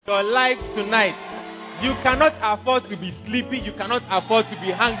your life tonight. You cannot afford to be sleepy. You cannot afford to be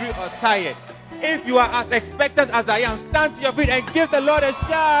hungry or tired. If you are as expectant as I am, stand to your feet and give the Lord a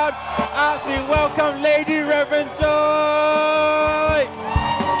shout as we welcome Lady Reverend Joy.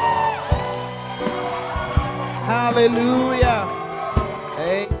 Hallelujah.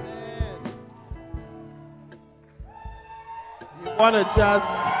 Amen. You want to just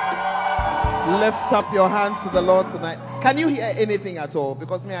lift up your hands to the Lord tonight. Can you hear anything at all?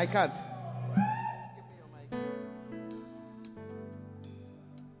 Because me, I can't. Give me your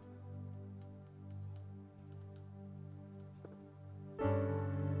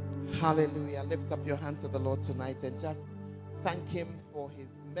mic. Hallelujah. Lift up your hands to the Lord tonight and just thank Him for His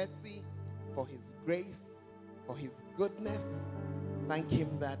mercy, for His grace, for His goodness. Thank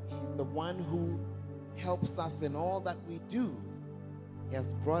Him that He's the one who helps us in all that we do. He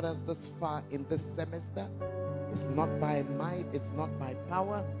has brought us this far in this semester. It's not by might, it's not by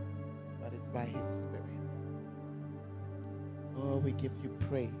power, but it's by His Spirit. Oh, we give you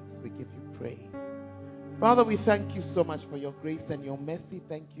praise. We give you praise. Father, we thank you so much for your grace and your mercy.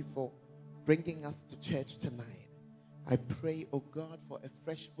 Thank you for bringing us to church tonight. I pray, oh God, for a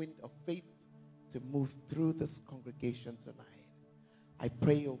fresh wind of faith to move through this congregation tonight. I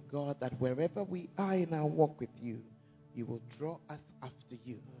pray, oh God, that wherever we are in our walk with you, you will draw us after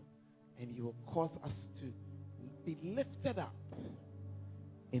you and you will cause us to be lifted up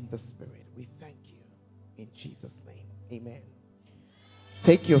in the Spirit. We thank you in Jesus' name. Amen.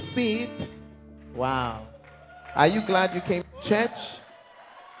 Take your seat. Wow. Are you glad you came to church?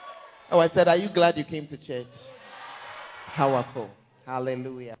 Oh, I said, are you glad you came to church? Powerful.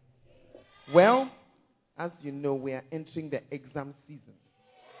 Hallelujah. Well, as you know, we are entering the exam season.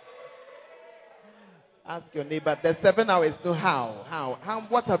 Ask your neighbor, there's 7 hours. No, how?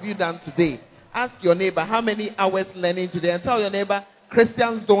 What have you done today? Ask your neighbor, how many hours learning today? And tell your neighbor,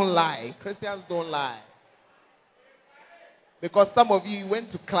 Christians don't lie. Christians don't lie. Because some of you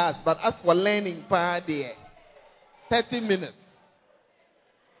went to class, but as for learning, 30 minutes.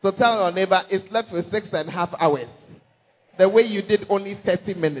 So tell your neighbor, it's left with 6.5 hours. The way you did only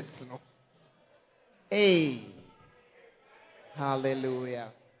 30 minutes. No? Hey.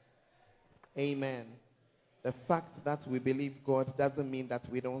 Hallelujah. Amen. The fact that we believe God doesn't mean that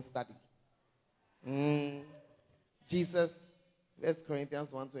we don't study. Jesus, 1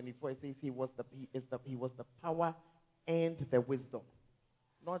 Corinthians 1:24, it says he was the power and the wisdom.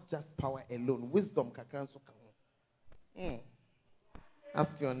 Not just power alone. Wisdom.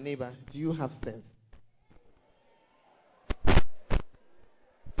 Ask your neighbor, do you have sense?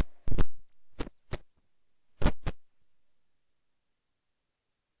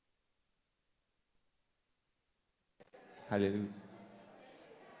 Hallelujah.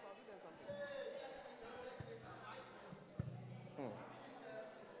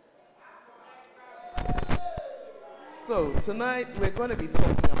 So, tonight we're going to be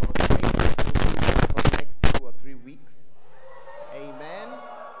talking about faith for the next 2 or 3 weeks. Amen.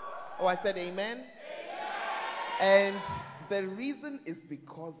 Oh, I said amen. And the reason is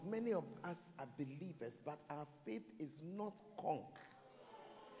because many of us are believers, but our faith is not conk.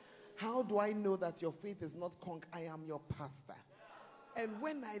 How do I know that your faith is not conk? I am your pastor. And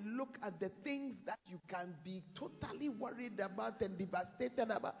when I look at the things that you can be totally worried about and devastated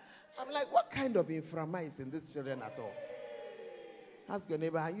about, I'm like, what kind of infirmity is in these children at all? Ask your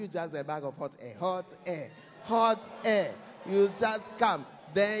neighbor, are you just a bag of hot air? Hot air. Hot air. You just come.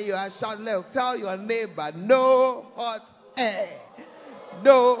 Then you are shouting, tell your neighbor, no hot air.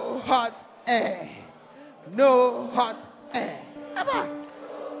 No hot air. No hot air. Ever.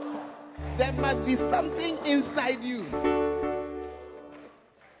 There must be something inside you.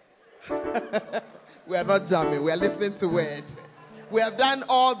 We are not jamming. We are listening to word. We have done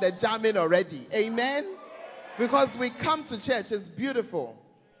all the jamming already. Amen. Because we come to church, it's beautiful.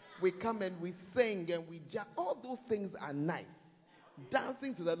 We come and we sing and we jam. All those things are nice.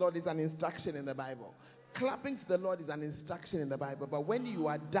 Dancing to the Lord is an instruction in the Bible. Clapping to the Lord is an instruction in the Bible. But when you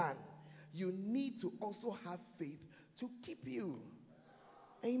are done, you need to also have faith to keep you.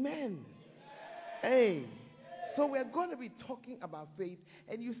 Amen. Hey. So we're going to be talking about faith.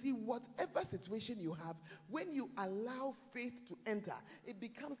 And you see, whatever situation you have, when you allow faith to enter, it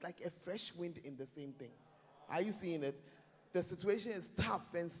becomes like a fresh wind in the same thing. Are you seeing it? The situation is tough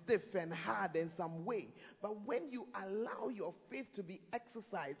and stiff and hard in some way. But when you allow your faith to be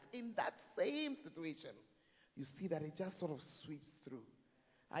exercised in that same situation, you see that it just sort of sweeps through.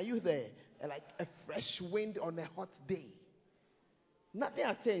 Are you there? Like a fresh wind on a hot day. Nothing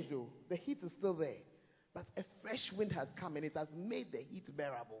has changed though. The heat is still there. But a fresh wind has come and it has made the heat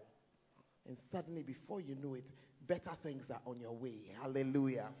bearable. And suddenly, before you know it, better things are on your way.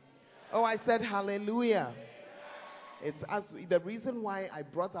 Hallelujah. Oh, I said hallelujah. The reason why I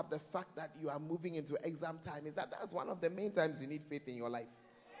brought up the fact that you are moving into exam time is that that's one of the main times you need faith in your life.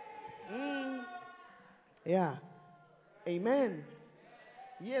 Yeah. Amen.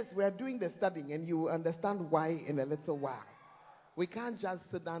 Yes, we are doing the studying, and you will understand why in a little while. We can't just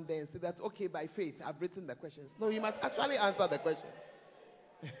sit down there and say that, okay, by faith, I've written the questions. No, you must actually answer the question.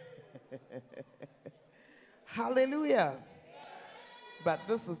 Hallelujah. But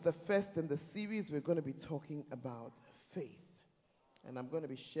this is the first in the series. We're going to be talking about faith. And I'm going to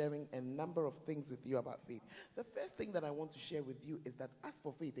be sharing a number of things with you about faith. The first thing that I want to share with you is that as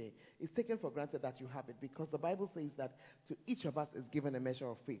for faith, it's taken for granted that you have it, because the Bible says that to each of us is given a measure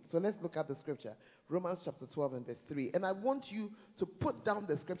of faith. So let's look at the scripture. Romans chapter 12 and verse 3. And I want you to put down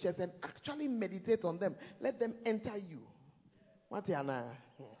the scriptures and actually meditate on them. Let them enter you.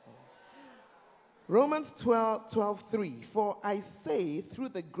 Romans 12:3. For I say, through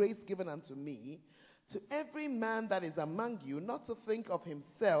the grace given unto me, to every man that is among you, not to think of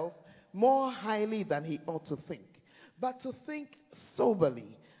himself more highly than he ought to think, but to think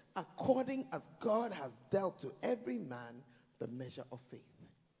soberly, according as God has dealt to every man the measure of faith.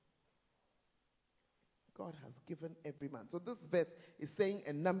 God has given every man. So this verse is saying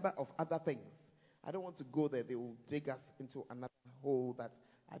a number of other things. I don't want to go there. They will take us into another hole that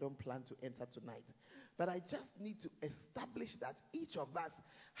I don't plan to enter tonight. But I just need to establish that each of us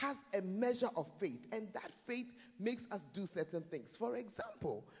has a measure of faith, and that faith makes us do certain things. For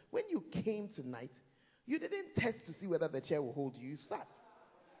example, when you came tonight, you didn't test to see whether the chair will hold you. You sat.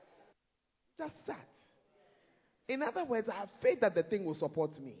 Just sat. In other words, I have faith that the thing will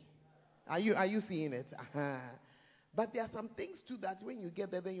support me. Are you seeing it? But there are some things too that when you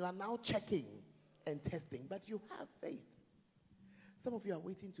get there, then you are now checking and testing. But you have faith. Some of you are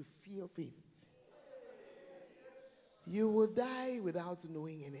waiting to feel faith. You will die without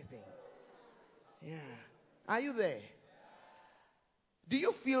knowing anything. Yeah. Are you there? Do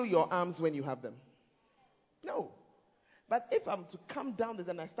you feel your arms when you have them? No. But if I'm to come down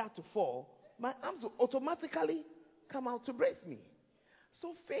and I start to fall, my arms will automatically come out to brace me.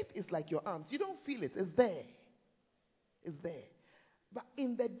 So faith is like your arms. You don't feel it. It's there. It's there. But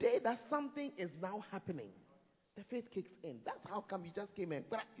in the day that something is now happening, the faith kicks in. That's how come you just came in.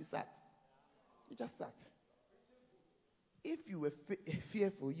 You sat. You just sat. If you were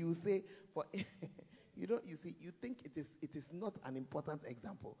fearful, you would say, you think it is not an important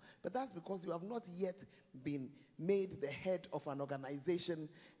example. But that's because you have not yet been made the head of an organization,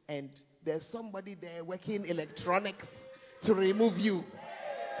 and there's somebody there working electronics to remove you.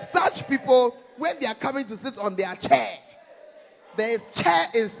 Such people, when they are coming to sit on their chair, there is chair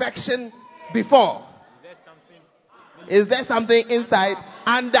inspection before. Is there something inside,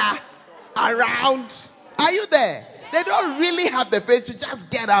 under, around? Are you there? They don't really have the faith to just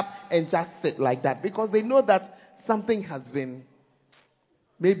get up and just sit like that, because they know that something has been,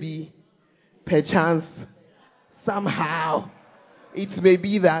 maybe, perchance, somehow, it may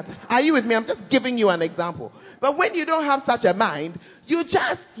be that. Are you with me? I'm just giving you an example. But when you don't have such a mind, you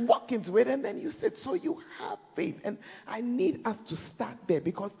just walk into it and then you sit. So you have faith. And I need us to start there,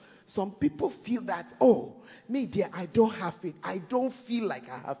 because some people feel that, oh, me dear, I don't have faith. I don't feel like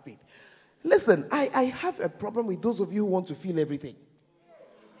I have faith. Listen, I have a problem with those of you who want to feel everything.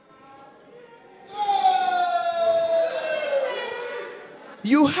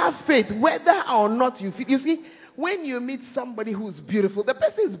 You have faith whether or not you feel. You see, when you meet somebody who's beautiful, the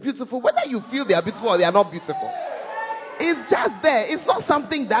person is beautiful whether you feel they are beautiful or they are not beautiful. It's just there. It's not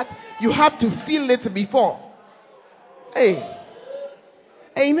something that you have to feel it before. Hey.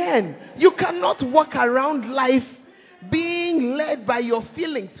 Amen. You cannot walk around life being led by your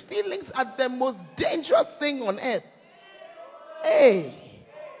feelings. Feelings are the most dangerous thing on earth. Hey.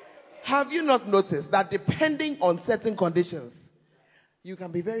 Have you not noticed that depending on certain conditions, you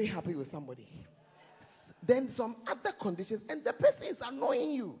can be very happy with somebody, then some other conditions, and the person is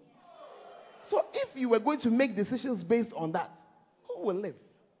annoying you. So if you were going to make decisions based on that, who will live?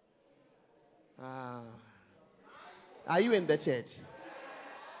 Are you in the church?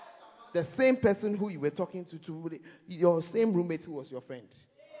 The same person who you were talking to your same roommate who was your friend.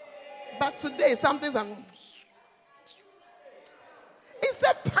 But today, something's it's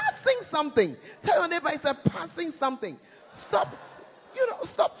a passing something. Tell your neighbor it's a passing something. Stop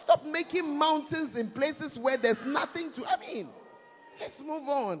making mountains in places where there's nothing to. Let's move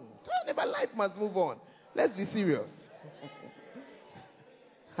on. Tell your neighbor life must move on. Let's be serious.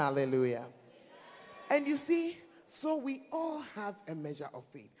 Hallelujah. And you see, so we all have a measure of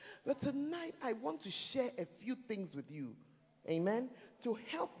faith. But tonight I want to share a few things with you. Amen. To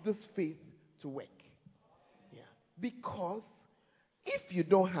help this faith to work. Yeah. Because if you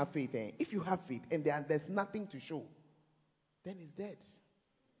don't have faith, if you have faith and there's nothing to show, then it's dead.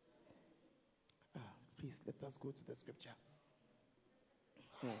 Please, let us go to the scripture.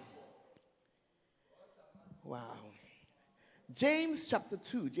 Wow. James chapter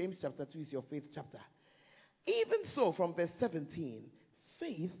 2. James chapter 2 is your faith chapter. Even so, from verse 17,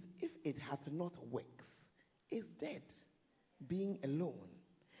 faith, if it hath not works, is dead, being alone.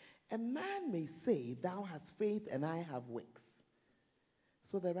 A man may say, thou hast faith and I have works.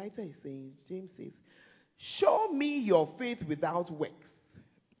 So the writer is saying, James says, show me your faith without works,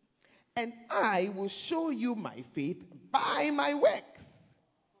 and I will show you my faith by my works.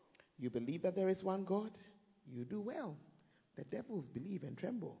 You believe that there is one God? You do well. The devils believe and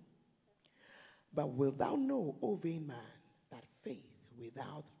tremble. But wilt thou know, O vain man, that faith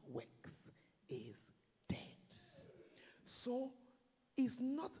without works is dead? So, it's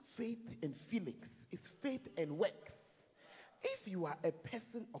not faith and feelings. It's faith and works. If you are a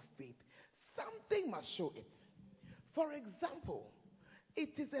person of faith, something must show it. For example, it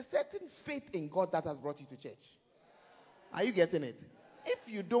is a certain faith in God that has brought you to church. Are you getting it? If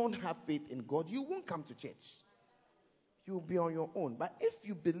you don't have faith in God, you won't come to church. You'll be on your own. But if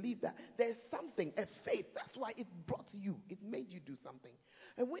you believe that there's something, a faith, that's why it brought you. It made you do something.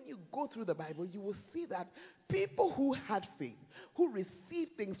 And when you go through the Bible, you will see that people who had faith, who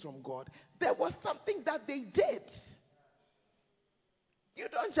received things from God, there was something that they did. You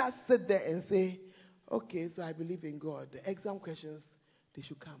don't just sit there and say, okay, so I believe in God. The exam questions, they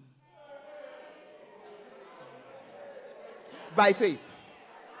should come. By faith.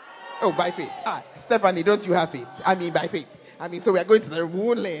 Oh, by faith. Stephanie, don't you have faith? I mean, by faith. So we are going to the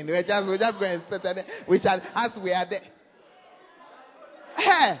moon lane. We're just going to sit there. We shall, as we are there.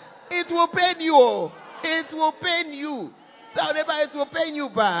 Hey, it will pain you. Oh. It will pain you. It will pain you,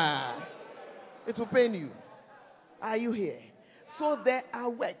 bah. It will pain you. Are you here? So there are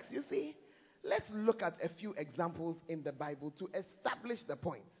works. You see, let's look at a few examples in the Bible to establish the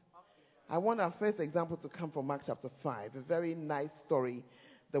point. I want our first example to come from Mark chapter 5. A very nice story.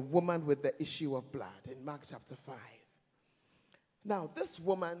 The woman with the issue of blood in Mark chapter 5. Now, this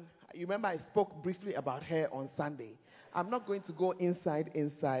woman, you remember I spoke briefly about her on Sunday. I'm not going to go inside.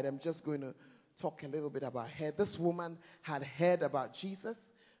 I'm just going to talk a little bit about her. This woman had heard about Jesus.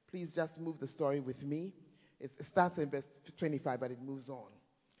 Please just move the story with me. It starts in verse 25, but it moves on.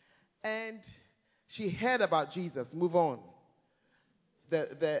 And she heard about Jesus. Move on.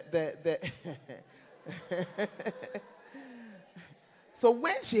 So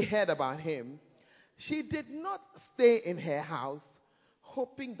when she heard about him, she did not stay in her house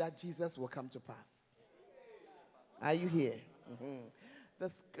hoping that Jesus will come to pass. Are you here? Mm-hmm.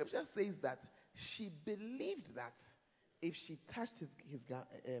 The scripture says that she believed that if she touched his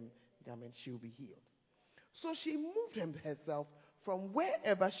garment, she will be healed. So she moved herself from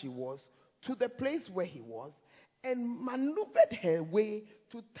wherever she was to the place where he was and maneuvered her way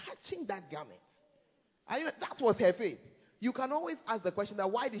to touching that garment. That was her faith. You can always ask the question that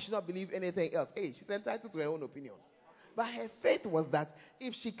why did she not believe anything else? Hey, she's entitled to her own opinion. But her faith was that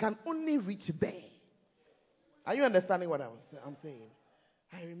if she can only reach there. Are you understanding what I'm saying?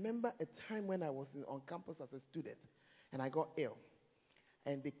 I remember a time when I was on campus as a student and I got ill.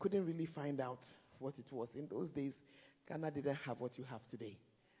 And they couldn't really find out what it was. In those days, Ghana didn't have what you have today.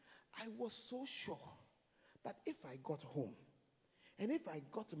 I was so sure that if I got home and if I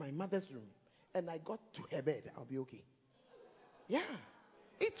got to my mother's room and I got to her bed, I'll be okay. Yeah.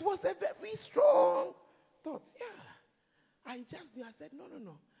 It was a very strong thought. Yeah. I just knew. I said,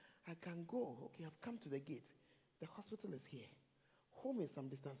 no. I can go. Okay, I've come to the gate. The hospital is here. Home is some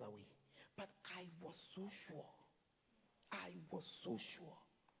distance away. But I was so sure.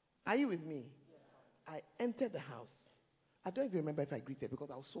 Are you with me? I entered the house. I don't even remember if I greeted because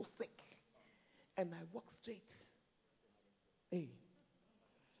I was so sick. And I walked straight. Hey.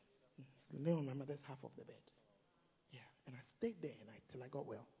 Lay on my mother's half of the bed. Yeah. And I stayed there till I got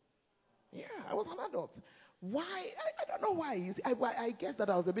well. Yeah, I was an adult. Why? I don't know why. You see, I guess that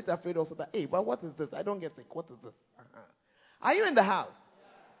I was a bit afraid also that, hey, but what is this? I don't get sick. What is this? Are you in the house?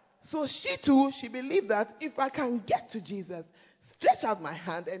 So she too, she believed that if I can get to Jesus, stretch out my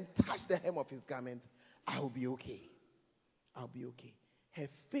hand and touch the hem of his garment, I will be okay. I'll be okay. Her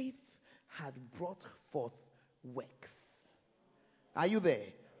faith had brought forth works. Are you there?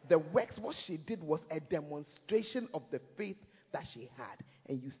 The works, what she did was a demonstration of the faith that she had.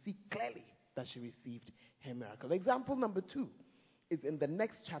 And you see clearly that she received her miracle. Example number 2 is in the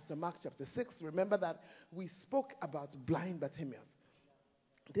next chapter, Mark chapter 6. Remember that we spoke about blind Bartimaeus.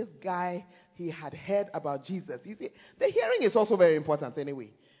 This guy, he had heard about Jesus. You see, the hearing is also very important anyway.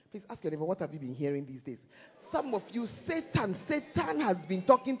 Please ask your neighbor, what have you been hearing these days? Some of you, Satan has been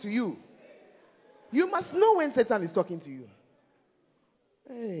talking to you. You must know when Satan is talking to you.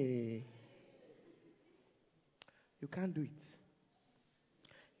 Hey. You can't do it.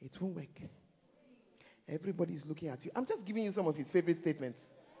 It won't work. Everybody's looking at you. I'm just giving you some of his favorite statements.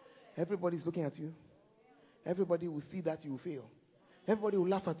 Everybody's looking at you. Everybody will see that you will fail. Everybody will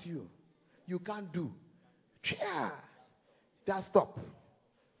laugh at you. You can't do. Yeah. Just stop.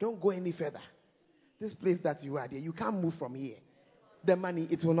 Don't go any further. This place that you are there, you can't move from here. The money,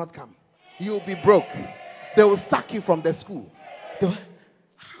 it will not come. You'll be broke. They will sack you from the school.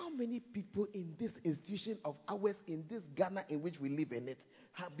 How many people in this institution of ours, in this Ghana in which we live in it,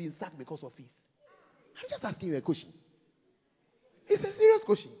 have been sacked because of fees? I'm just asking you a question. It's a serious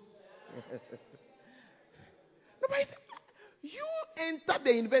question. Nobody. You enter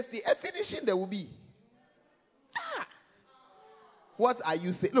the university, a finishing there will be. What are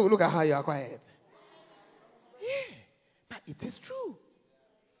you saying? Look at how you are quiet. Yeah, but it is true.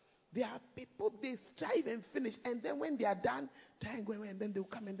 There are people, they strive and finish, and then when they are done, try and go away, and then they'll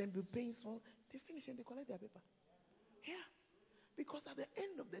come and then be paying small. They finish and they collect their paper. Yeah. Because at the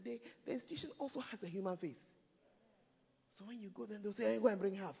end of the day, the institution also has a human face. So when you go, then they'll say, hey, go and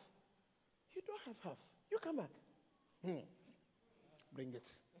bring half. You don't have half. You come back. Bring it.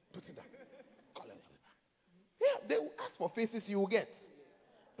 Put it down. Collect the paper. Yeah, they will ask for faces you will get.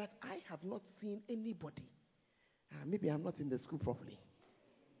 But I have not seen anybody. Maybe I'm not in the school properly.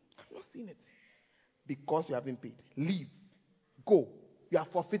 I've not seen it. Because you haven't paid. Leave. Go. You have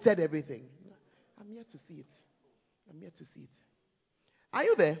forfeited everything. I'm here to see it. I'm here to see it. Are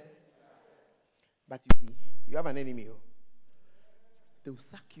you there? But you see, you have an enemy. They'll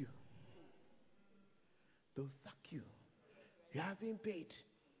sack you. They'll sack you. You haven't paid.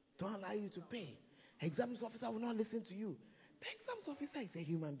 Don't allow you to pay. Exams officer will not listen to you. The exams officer is a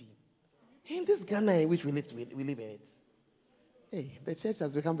human being. In this Ghana in which we live in it. Hey, the church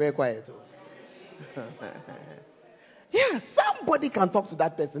has become very quiet. Yeah, somebody can talk to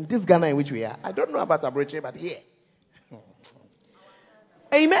that person. This Ghana in which we are. I don't know about Abroche, but yeah.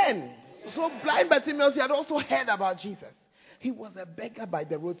 Amen. So blind Bartimaeus, he had also heard about Jesus. He was a beggar by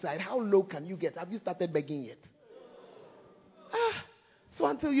the roadside. How low can you get? Have you started begging yet? So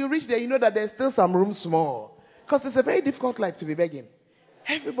until you reach there, you know that there's still some room small. Because it's a very difficult life to be begging.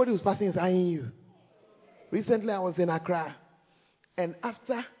 Everybody who's passing is eyeing you. Recently I was in Accra. And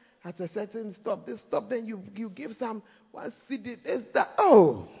after, at a certain stop, then you give some one city, there's that.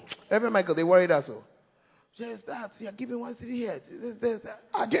 Oh, Reverend Michael, they worried us all. Just that, you're giving one city here. There's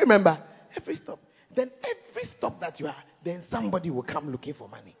that. Do you remember? Every stop. Then every stop that you are, then somebody will come looking for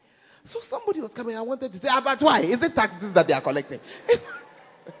money. So somebody was coming, I wanted to say, but why? Is it taxes that they are collecting?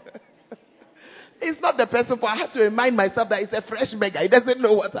 It's not the person, for I have to remind myself that it's a fresh beggar. He doesn't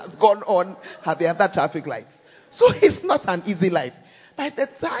know what has gone on at the other traffic lights. So it's not an easy life. By the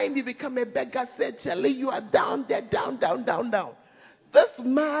time you become a beggar, said, Charlie, you are down there, down. This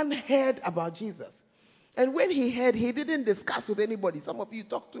man heard about Jesus. And when he heard, he didn't discuss with anybody. Some of you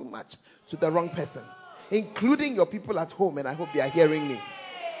talk too much to the wrong person, including your people at home, and I hope they are hearing me.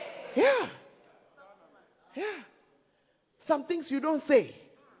 Yeah. Some things you don't say.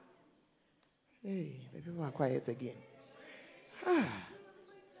 Hey, the people are quiet again.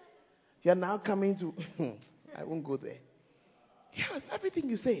 You're now coming to... I won't go there. Yes, everything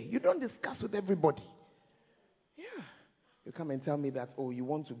you say, you don't discuss with everybody. Yeah. You come and tell me that, you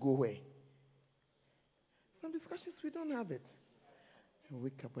want to go where? Some discussions, we don't have it. You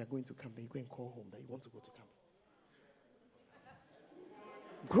wake up, we're going to camp, and you go and call home that you want to go to camp.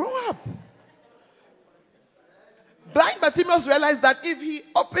 Grow up. Blind Bartimaeus realized that if he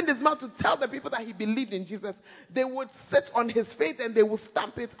opened his mouth to tell the people that he believed in Jesus, they would sit on his faith and they would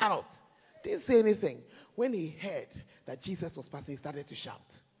stamp it out. Didn't say anything. When he heard that Jesus was passing, he started to shout.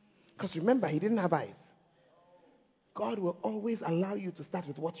 Because remember, he didn't have eyes. God will always allow you to start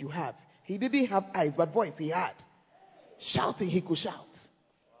with what you have. He didn't have eyes, but voice he had. Shouting, he could shout.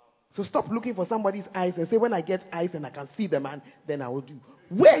 So stop looking for somebody's eyes and say, when I get eyes and I can see the man, then I will do.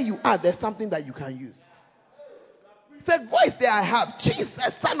 Where you are, there's something that you can use. He said, voice there I have.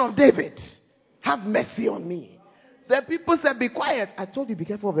 Jesus, son of David, have mercy on me. The people said, be quiet. I told you, be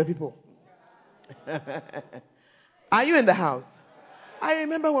careful of the people. Are you in the house? I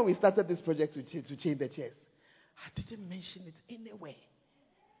remember when we started this project to change the chairs. I didn't mention it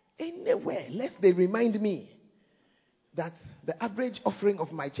anywhere. Lest they remind me that the average offering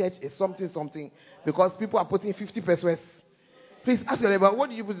of my church is something because people are putting 50 pesos. Please ask your neighbor, what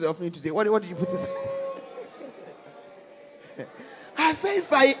did you put in the offering today? What did you put in? I say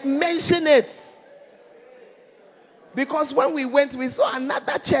if I mention it, because when we went, we saw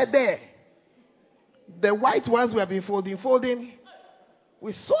another chair there. The white ones we have been folding.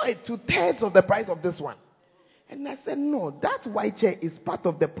 We saw it 2/3 of the price of this one. And I said, no, that white chair is part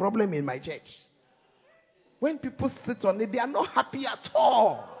of the problem in my church. When people sit on it, they are not happy at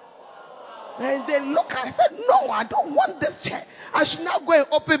all. And they look, I said, no, I don't want this chair. I should now go and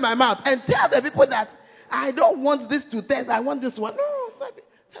open my mouth and tell the people that I don't want this 2/3, I want this one. No, it's not.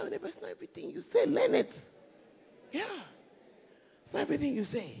 Tell them it's not everything you say. Learn it. Yeah. It's not everything you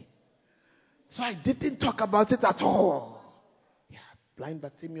say. So I didn't talk about it at all. Yeah. Blind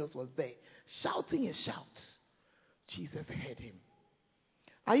Bartimaeus was there, shouting his shout. Jesus heard him.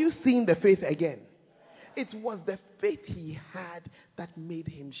 Are you seeing the faith again? It was the faith he had that made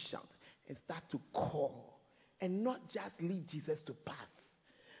him shout and start to call and not just leave Jesus to pass.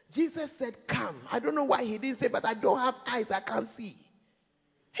 Jesus said, come. I don't know why he didn't say, but I don't have eyes, I can't see.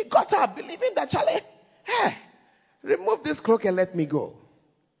 He got up, believing that, Charlie, hey, remove this cloak and let me go.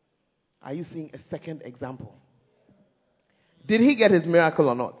 Are you seeing a second example? Did he get his miracle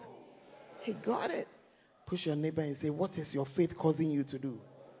or not? He got it. Push your neighbor and say, what is your faith causing you to do?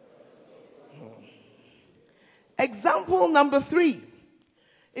 Example number 3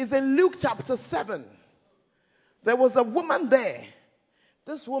 is in Luke chapter 7. There was a woman there.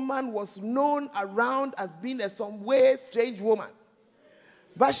 This woman was known around as being a some way strange woman.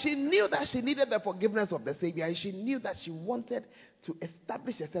 But she knew that she needed the forgiveness of the Savior. And she knew that she wanted to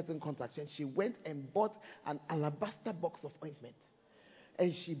establish a certain contract. And she went and bought an alabaster box of ointment.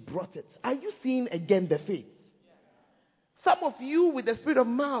 And she brought it. Are you seeing again the faith? Some of you with the spirit of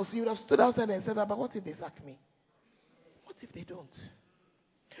mouse, you would have stood outside and said, but what if they sack me? What if they don't?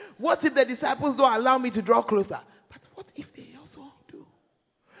 What if the disciples don't allow me to draw closer? But what if they also do?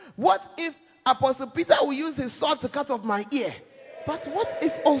 What if Apostle Peter will use his sword to cut off my ear? But what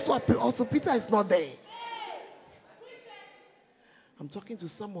if also Peter is not there? I'm talking to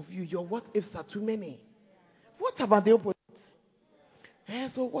some of you. Your what ifs are too many. What about the opposite?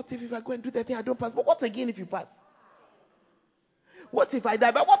 So what if I go and do that thing I don't pass? But what again if you pass? What if I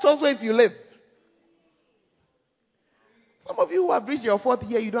die? But what also if you live? Some of you who have reached your 4th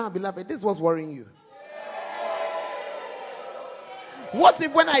year, you don't have beloved. This was worrying you. What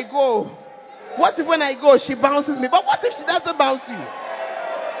if when I go, she bounces me? But what if she doesn't bounce you?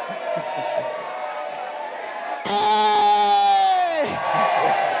 Hey!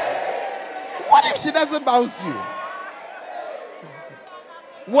 What if she doesn't bounce you?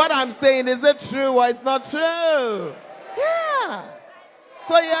 What I'm saying, is it true or it's not true? Yeah.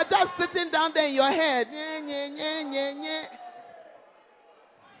 So you're just sitting down there in your head.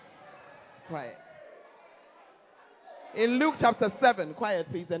 Quiet. In Luke chapter 7, quiet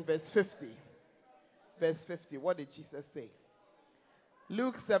please, and verse 50. Verse 50, what did Jesus say?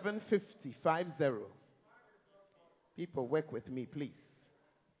 Luke 7:50, 50. People, work with me, please.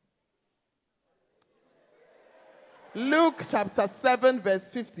 Luke chapter 7, verse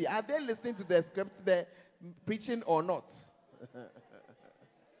 50. Are they listening to the script, the preaching or not?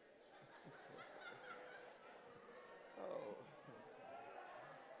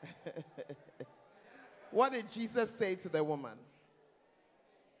 What did Jesus say to the woman?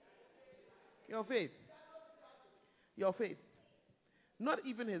 Your faith. Your faith. Not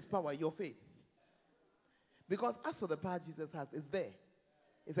even his power, your faith. Because as for the power Jesus has, it's there.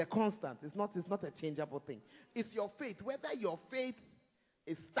 It's a constant. It's not a changeable thing. It's your faith. Whether your faith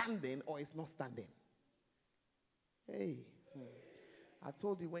is standing or it's not standing. Hey. I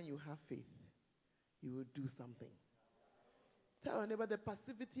told you when you have faith, you will do something. Tell your neighbor the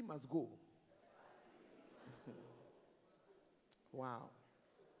passivity must go. Wow.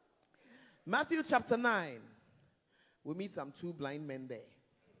 Matthew chapter 9. We meet some 2 blind men there.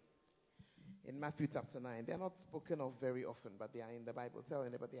 In Matthew chapter 9. They are not spoken of very often, but they are in the Bible. Tell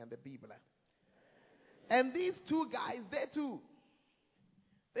your neighbor they are in the Bible. And these 2 guys, they too.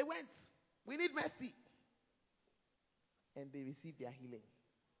 They went. We need mercy. And they received their healing.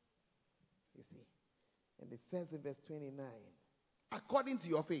 You see. And it says in verse 29. According to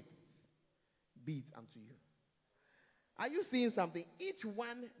your faith, be it unto you. Are you seeing something? Each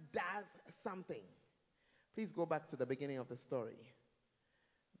one does something. Please go back to the beginning of the story.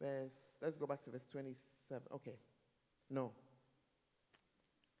 Let's go back to verse 27. Okay. No.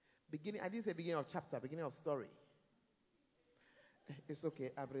 I didn't say beginning of chapter, beginning of story. It's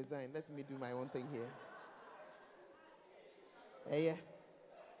okay. I've resigned. Let me do my own thing here. Yeah.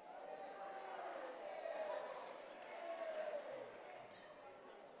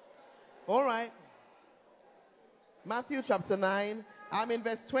 All right. Matthew chapter 9. I'm in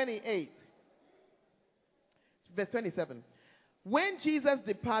verse 28. Verse 27. When Jesus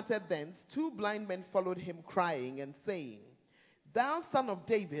departed thence, 2 blind men followed him, crying and saying, Thou son of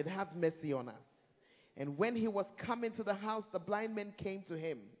David, have mercy on us. And when he was come into the house, the blind men came to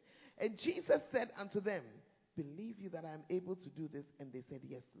him. And Jesus said unto them, Believe you that I am able to do this? And they said,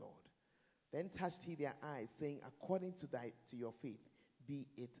 Yes, Lord. Then touched he their eyes, saying, According to your faith, be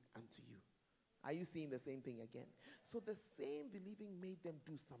it unto you. Are you seeing the same thing again? So the same believing made them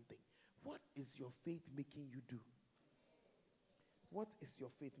do something. What is your faith making you do? What is your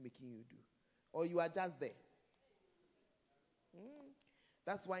faith making you do? Or you are just there?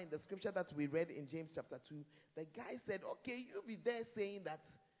 That's why in the scripture that we read in James chapter 2, the guy said, okay, you be there saying that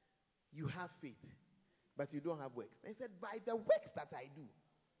you have faith, but you don't have works. And he said, by the works that I do,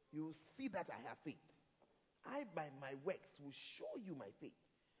 you will see that I have faith. I, by my works, will show you my faith.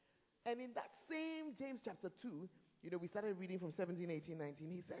 And in that same James chapter 2, we started reading from 17, 18, 19.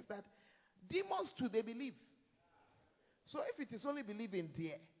 He says that demons too, they believe. So if it is only believing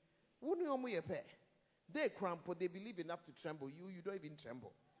there, they crumple, they believe enough to tremble. You don't even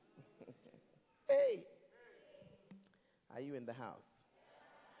tremble. Hey! Are you in the house?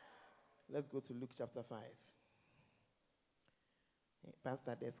 Let's go to Luke chapter 5. Hey,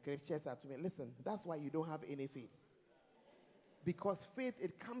 Pastor, the scriptures are to me. Listen, that's why you don't have any faith. Because faith,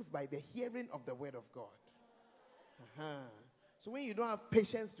 it comes by the hearing of the word of God. So when you don't have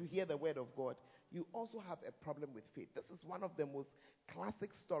patience to hear the word of God, you also have a problem with faith. This is one of the most classic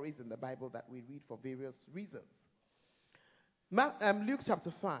stories in the Bible that we read for various reasons. Luke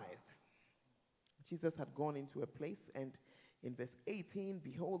chapter 5. Jesus had gone into a place, and in verse 18,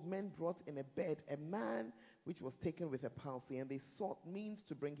 behold, men brought in a bed a man which was taken with a palsy, and they sought means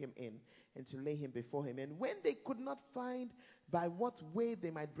to bring him in and to lay him before him. And when they could not find by what way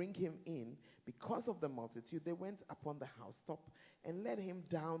they might bring him in, because of the multitude, they went upon the housetop and let him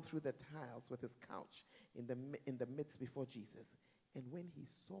down through the tiles with his couch in the midst before Jesus. And when he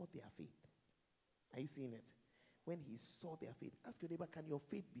saw their faith, are you seeing it? When he saw their faith, ask your neighbor, can your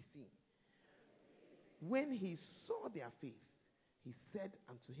faith be seen? When he saw their faith, he said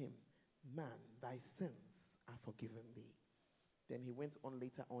unto him, Man, thy sins are forgiven thee. Then he went on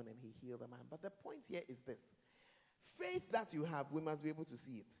later on and he healed the man. But the point here is this. Faith that you have, we must be able to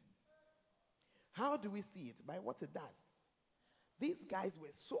see it. How do we see it? By what it does. These guys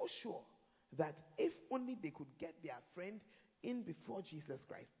were so sure that if only they could get their friend in before Jesus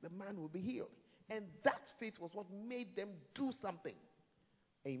Christ, the man will be healed. And that faith was what made them do something.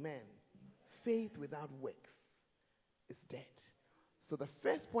 Amen. Faith without works is dead. So the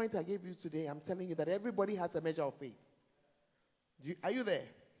first point I gave you today, I'm telling you that everybody has a measure of faith. Are you there?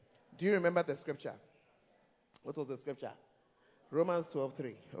 Do you remember the scripture? What was the scripture? Romans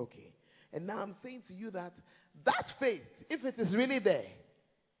 12:3. Okay. And now I'm saying to you that faith, if it is really there,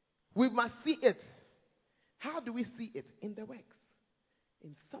 we must see it. How do we see it? In the works.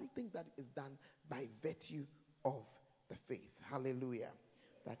 In something that is done by virtue of the faith. Hallelujah.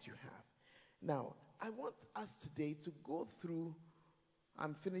 That you have. Now, I want us today to go through,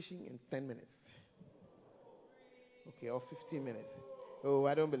 I'm finishing in 10 minutes. Okay, or 15 minutes. Oh,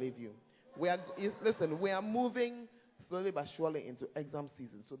 I don't believe you. Listen, we are moving slowly but surely into exam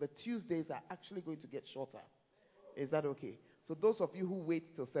season. So the Tuesdays are actually going to get shorter. Is that okay? So those of you who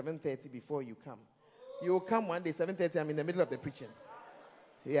wait till 7:30 before you come, you will come one day, 7:30, I'm in the middle of the preaching.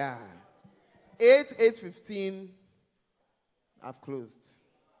 Yeah. 8:15, I've closed.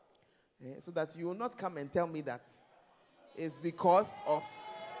 So that you will not come and tell me that it's because of...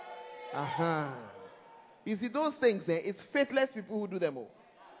 You see, those things, it's faithless people who do them all.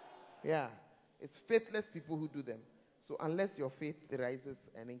 Yeah. It's faithless people who do them. So unless your faith rises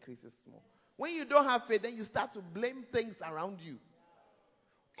and increases more. When you don't have faith, then you start to blame things around you.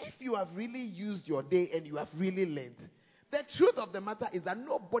 If you have really used your day and you have really learned, the truth of the matter is that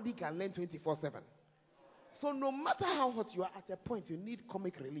nobody can learn 24/7. So no matter how hot you are, at a point you need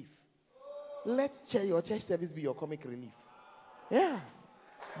comic relief. Let your church service be your comic relief. Yeah.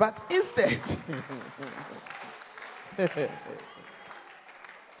 But instead,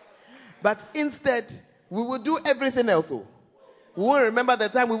 we will do everything else. We won't remember the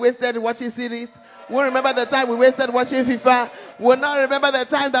time we wasted watching series. We won't remember the time we wasted watching FIFA. We will not remember the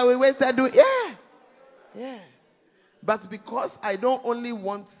time that we wasted doing... Yeah. But because I don't only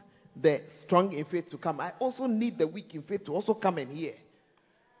want the strong in faith to come, I also need the weak in faith to also come and hear.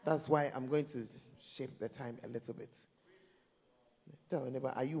 That's why I'm going to shape the time a little bit. Tell your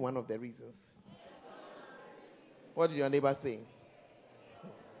neighbor, are you one of the reasons? What did your neighbor say?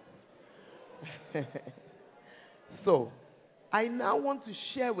 So, I now want to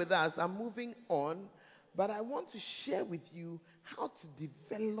share with us, I'm moving on, but I want to share with you how to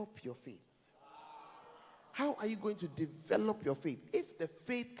develop your faith. How are you going to develop your faith? If the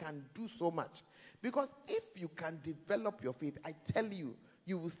faith can do so much. Because if you can develop your faith, I tell you,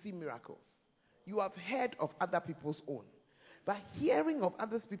 you will see miracles. You have heard of other people's own. But hearing of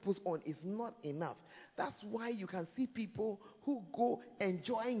other people's own is not enough. That's why you can see people who go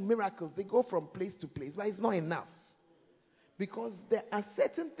enjoying miracles. They go from place to place, but it's not enough. Because there are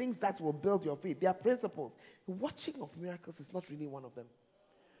certain things that will build your faith. There are principles. Watching of miracles is not really one of them.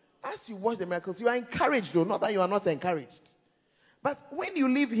 As you watch the miracles, you are encouraged, though, not that you are not encouraged. But when you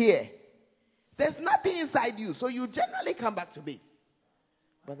live here, there's nothing inside you, so you generally come back to base.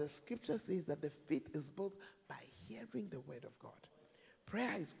 But the scripture says that the faith is built by hearing the word of God.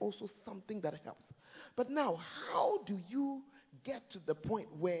 Prayer is also something that helps. But now, how do you get to the point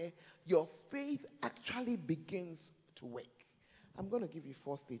where your faith actually begins to work? I'm going to give you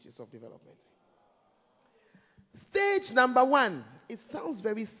 4 stages of development. Stage number 1. It sounds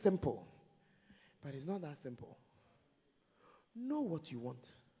very simple, but it's not that simple. Know what you want.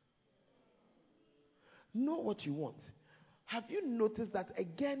 Know what you want. Have you noticed that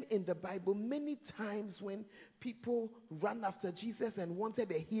again in the Bible, many times when people ran after Jesus and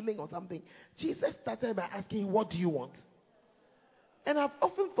wanted a healing or something, Jesus started by asking, what do you want? And I've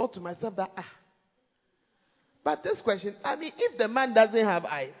often thought to myself that, but this question, if the man doesn't have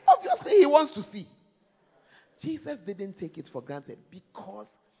eyes, obviously he wants to see. Jesus didn't take it for granted because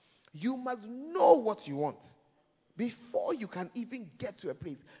you must know what you want before you can even get to a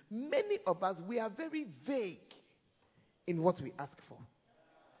place. Many of us, we are very vague in what we ask for.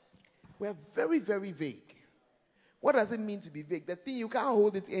 We are very, very vague. What does it mean to be vague? The thing, you can't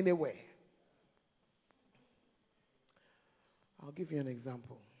hold it anywhere. I'll give you an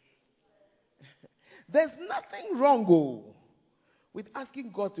example. There's nothing wrong with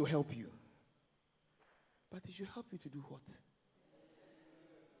asking God to help you. But He should help you to do what?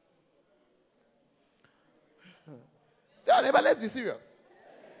 Let's be serious.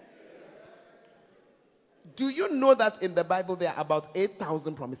 Do you know that in the Bible there are about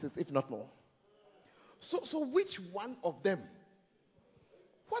 8,000 promises, if not more? So which one of them?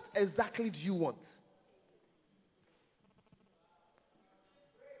 What exactly do you want?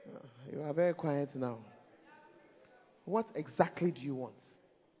 You are very quiet now. What exactly do you want?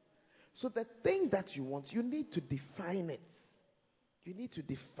 So the thing that you want, you need to define it. You need to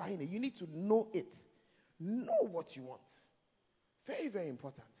define it. You need to know it. Know what you want. Very, very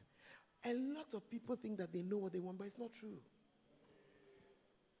important. A lot of people think that they know what they want, but it's not true.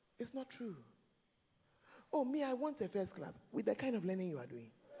 It's not true. Oh, me, I want a first class with the kind of learning you are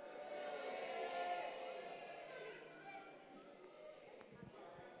doing.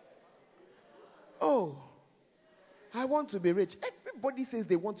 Oh, I want to be rich. Everybody says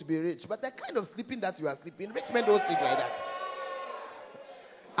they want to be rich, but the kind of sleeping that you are sleeping, rich men don't sleep like that.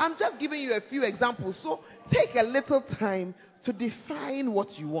 I'm just giving you a few examples. So take a little time to define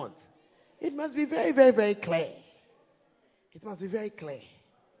what you want. It must be very, very, very clear. It must be very clear.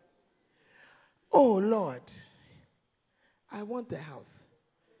 Oh, Lord, I want a house.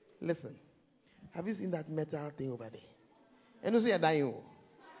 Listen, have you seen that metal thing over there? And you see a dying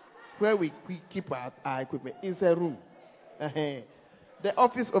where we keep our equipment. It's a room. The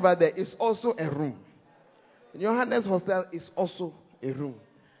office over there is also a room. Johannes Hostel is also a room.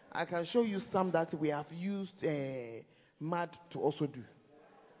 I can show you some that we have used mud to also do.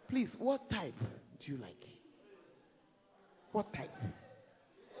 Please, what type do you like? What type?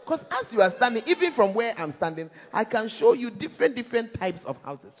 Because as you are standing, even from where I'm standing, I can show you different types of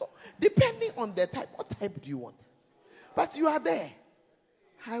houses. So, depending on the type, what type do you want? But you are there.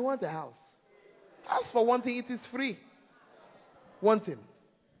 I want a house. As for one thing, it is free. One thing.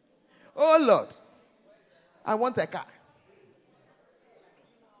 Oh Lord, I want a car.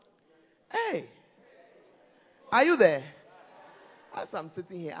 Hey, are you there? As I'm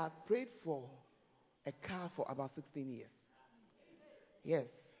sitting here, I've prayed for a car for about 16 years. Yes.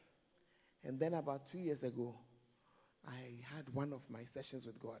 And then about 2 years ago, I had one of my sessions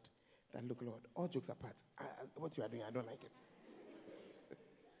with God. That, look, Lord, all jokes apart, what you are doing, I don't like it.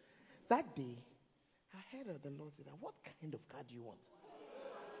 That day, I heard of the Lord say, what kind of car do you want?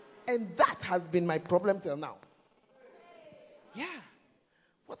 And that has been my problem till now. Yeah.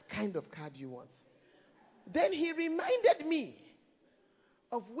 What kind of car do you want? Then He reminded me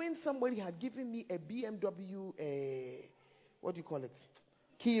of when somebody had given me a BMW, what do you call it?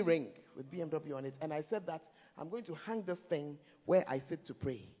 Key ring with BMW on it. And I said that I'm going to hang this thing where I sit to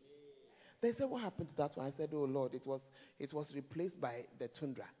pray. They said, what happened to that one? I said, oh Lord, it was replaced by the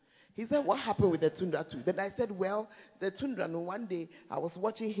Tundra. He said, what happened with the Tundra too? Then I said, well, the Tundra, one day I was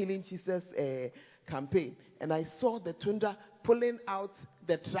watching Healing Jesus campaign, and I saw the Tundra pulling out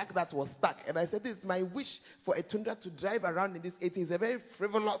the truck that was stuck. And I said, this is my wish for a Tundra to drive around in this 80s. It's a very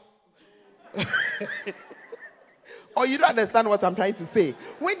frivolous. Or you don't understand what I'm trying to say.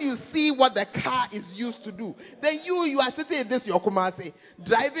 When you see what the car is used to do, then you are sitting in this your Kumasi,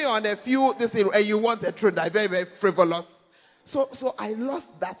 driving on a few this thing, and you want a train that very, very frivolous. So I lost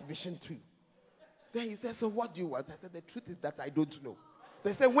that vision too. Then he said, so what do you want? I said, the truth is that I don't know.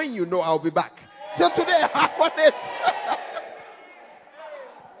 They said, when you know, I'll be back. So today I want it.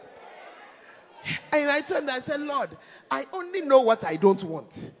 And I told him, I said, Lord, I only know what I don't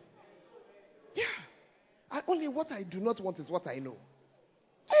want. Yeah. What I do not want is what I know.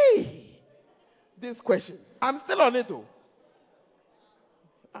 Hey, this question. I'm still on it, oh.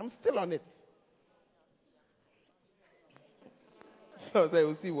 I'm still on it. So they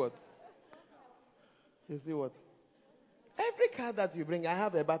will see what? You see what? Every car that you bring, I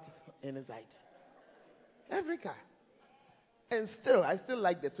have a bat inside. Every car. And still, I still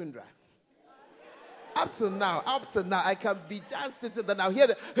like the Tundra. Up to now, I can be just sitting, then I'll hear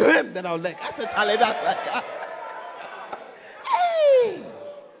the, then I'll like, I said, Charlie, that's like, hey!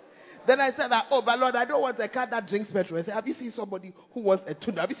 Then I said, but Lord, I don't want a car that drinks petrol. I said, have you seen somebody who wants a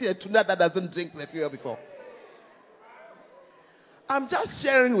Tundra? Have you seen a Tundra that doesn't drink petrol before? I'm just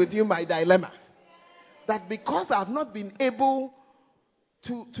sharing with you my dilemma. That because I've not been able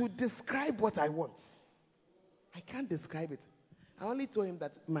to describe what I want, I can't describe it. I only told him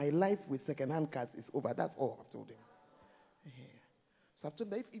that my life with second-hand cars is over. That's all I've told him. Yeah. So I've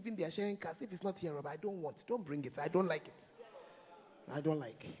told him that if even they are sharing cars, if it's not here, I don't want it. Don't bring it. I don't like it. I don't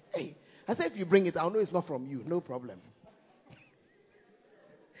like it. Hey, I said if you bring it, I'll know it's not from you. No problem.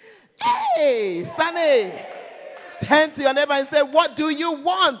 Hey, Sonny, turn to your neighbor and say, what do you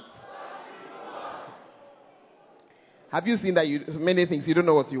want? Have you seen that many things you don't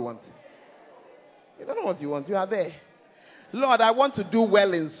know what you want? You don't know what you want. You are there. Lord, I want to do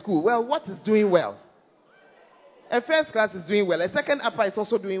well in school. Well, what is doing well? A first class is doing well. A second upper is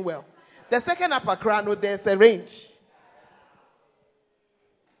also doing well. The second upper crown, there's a range.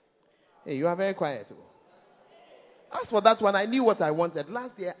 Hey, you are very quiet. As for that one, I knew what I wanted.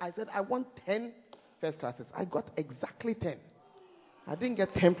 Last year, I said, I want 10 first classes. I got exactly 10. I didn't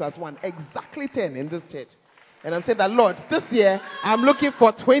get 10 plus 1. Exactly 10 in this church. And I'm saying that, Lord, this year, I'm looking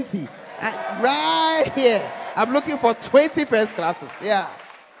for 20. Right here. I'm looking for 20 first classes. Yeah.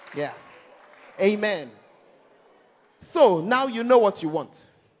 Yeah. Amen. So, now you know what you want.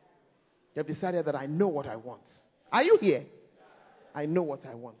 You have decided that I know what I want. Are you here? I know what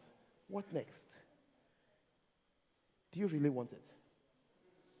I want. What next? Do you really want it?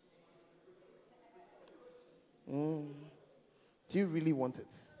 Do you really want it?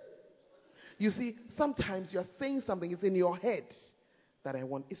 You see, sometimes you're saying something, it's in your head that I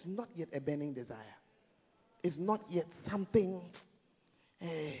want. It's not yet a burning desire. It's not yet something.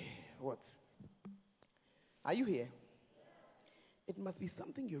 What? Are you here? It must be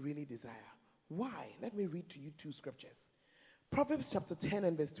something you really desire. Why? Let me read to you 2 scriptures. Proverbs chapter 10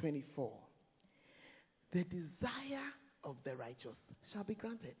 and verse 24. The desire of the righteous shall be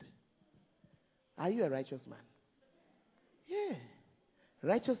granted. Are you a righteous man? Yeah.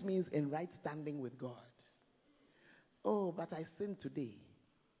 Righteous means in right standing with God. Oh, but I sinned today.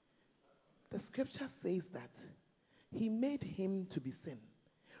 The scripture says that he made him to be sin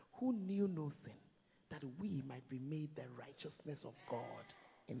who knew no sin, that we might be made the righteousness of God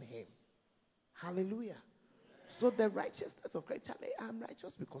in him. Hallelujah. So the righteousness of Christ, I'm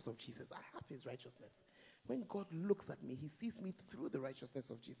righteous because of Jesus. I have his righteousness. When God looks at me, he sees me through the righteousness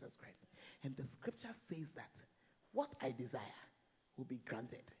of Jesus Christ. And the scripture says that what I desire will be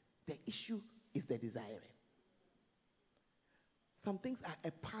granted. The issue is the desiring. Some things are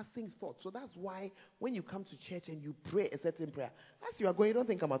a passing thought. So that's why when you come to church and you pray a certain prayer, as you are going, you don't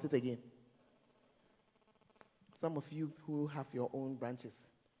think about it again. Some of you who have your own branches.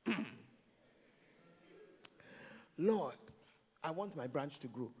 Lord, I want my branch to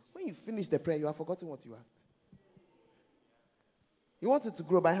grow. When you finish the prayer, you have forgotten what you asked. You want it to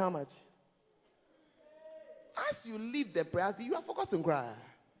grow by how much? As you leave the prayer, you have forgotten cry.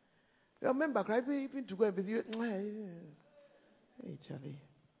 Remember, cry even to go and visit you. Hey, Charlie.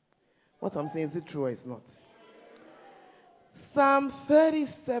 What I'm saying, is it true or it's not? Psalm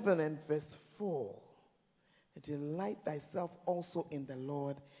 37 and verse 4. Delight thyself also in the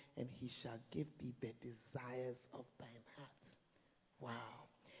Lord, and he shall give thee the desires of thine heart. Wow.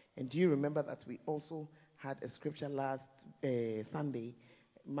 And do you remember that we also had a scripture last Sunday,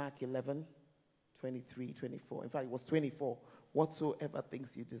 Mark 11, 23, 24. In fact, it was 24. Whatsoever things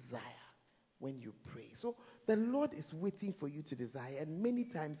you desire when you pray. So the Lord is waiting for you to desire, and many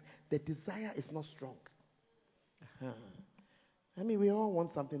times the desire is not strong. I mean, we all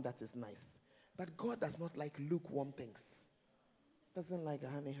want something that is nice. But God does not like lukewarm things. Doesn't like a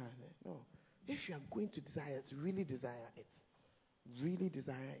honey. No. If you are going to desire it, really desire it. Really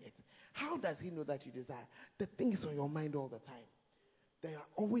desire it. How does he know that you desire? The thing is on your mind all the time. They are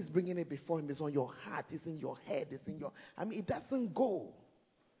always bringing it before him. It's on your heart. It's in your head. It's in your... it doesn't go.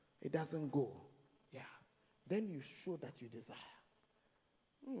 It doesn't go. Yeah. Then you show that you desire.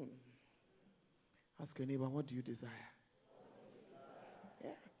 Ask your neighbor, what do you desire? Yeah.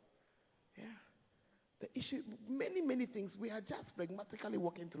 Yeah. The issue, many things, we are just pragmatically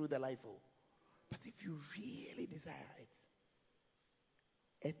walking through the life. But if you really desire it,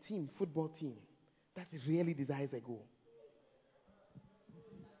 a team, football team, that really desires a goal.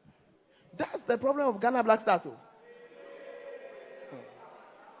 That's the problem of Ghana Black Stars.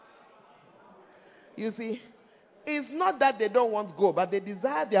 You see, it's not that they don't want goal, but they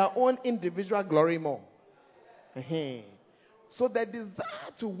desire their own individual glory more. So the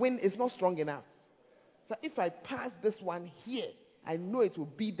desire to win is not strong enough. So if I pass this one here, I know it will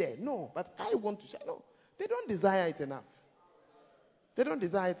be there. No, but I want to share. No, they don't desire it enough. They don't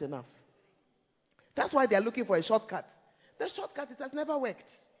desire it enough. That's why they are looking for a shortcut. The shortcut, it has never worked.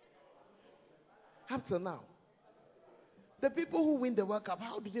 Up till now. The people who win the World Cup,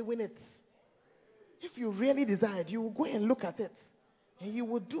 how do they win it? If you really desired, you will go and look at it. And you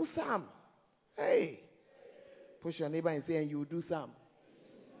will do some. Hey. Push your neighbor and say, and you will do some.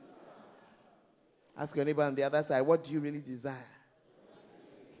 Ask your neighbor on the other side, what do you really desire?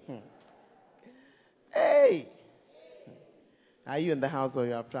 Hey. Are you in the house or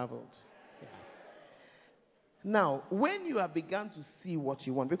you have traveled? Yeah. Now, when you have begun to see what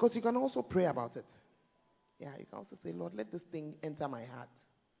you want, because you can also pray about it. Yeah, you can also say, Lord, let this thing enter my heart.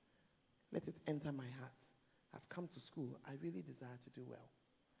 Let it enter my heart. I've come to school. I really desire to do well.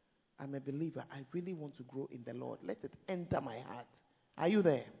 I'm a believer. I really want to grow in the Lord. Let it enter my heart. Are you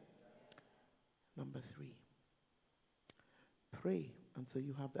there? Number 3. Pray until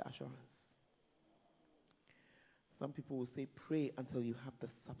you have the assurance. Some people will say, pray until you have the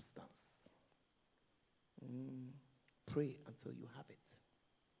substance. Pray until you have it.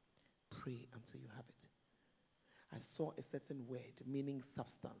 Pray until you have it. I saw a certain word meaning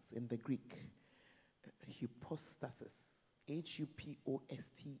substance in the Greek. Hypostasis. Hypostasis.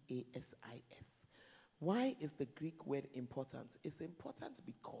 Why is the Greek word important? It's important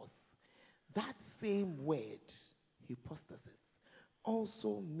because that same word, hypostasis,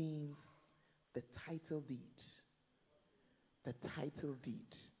 also means the title deed. The title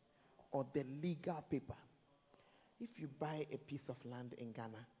deed or the legal paper. If you buy a piece of land in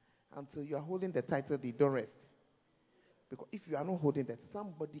Ghana, until you are holding the title deed, don't rest. Because if you are not holding that,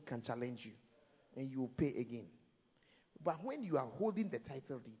 somebody can challenge you and you will pay again. But when you are holding the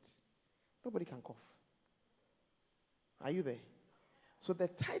title deed, nobody can cough. Are you there? So the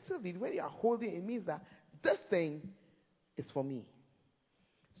title deed, when you are holding, it means that this thing is for me.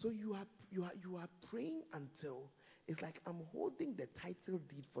 So you are praying until it's like I'm holding the title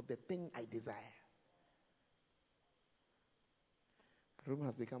deed for the thing I desire. The room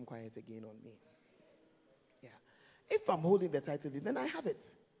has become quiet again on me. Yeah. If I'm holding the title deed, then I have it.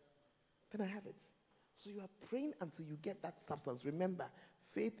 Then I have it. So you are praying until you get that substance. Remember,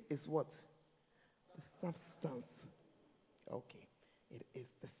 faith is what? The substance. Okay. It is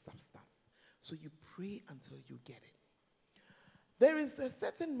the substance. So you pray until you get it. There is a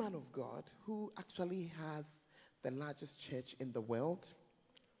certain man of God who actually has the largest church in the world,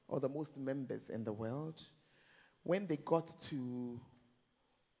 or the most members in the world. When they got to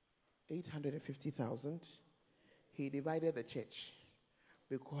 850,000, he divided the church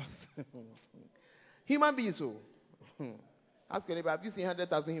because human beings. So, ask your neighbor, have you seen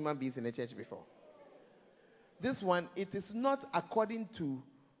 100,000 human beings in a church before? This one, it is not according to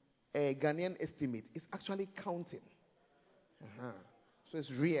a Ghanaian estimate. It's actually counting. So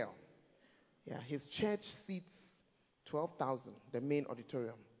it's real. Yeah, his church seats 12,000, the main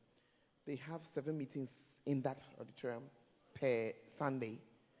auditorium. They have 7 meetings in that auditorium per Sunday.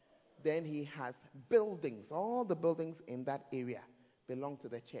 Then he has buildings. All the buildings in that area belong to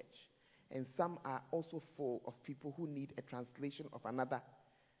the church. And some are also full of people who need a translation of another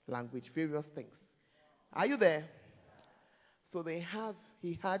language, various things. Are you there? So he had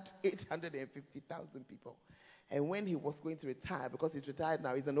 850,000 people. And when he was going to retire, because he's retired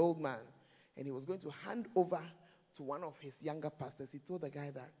now, he's an old man, and he was going to hand over to one of his younger pastors, he told the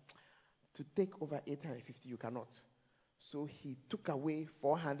guy that to take over 850, you cannot. So he took away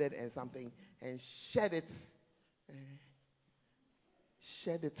 400 and something and shared it.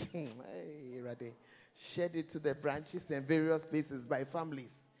 Shared it. Shared it to the branches and various places by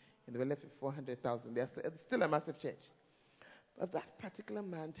families. And they were left with 400,000. They're still a massive church. But that particular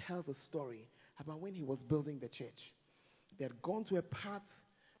man tells a story about when he was building the church. They had gone to a part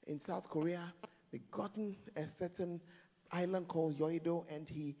in South Korea. They gotten a certain island called Ayeduase, and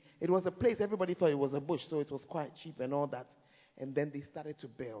it was a place everybody thought it was a bush, so it was quite cheap and all that. And then they started to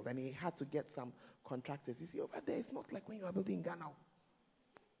build, and he had to get some contractors. You see, over there, it's not like when you are building in Ghana.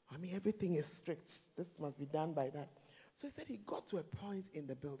 I mean, everything is strict. This must be done by that. So he said he got to a point in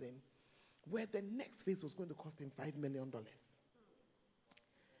the building where the next phase was going to cost him $5 million.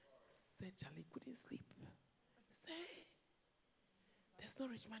 Said Charlie couldn't sleep. Say, there's no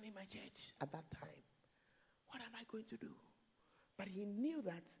rich man in my church at that time. What am I going to do? But he knew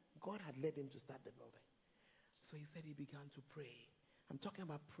that God had led him to start the building. So he said he began to pray. I'm talking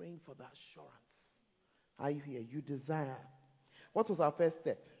about praying for the assurance. Are you here? You desire. What was our first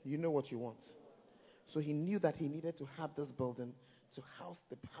step? You know what you want. So he knew that he needed to have this building to house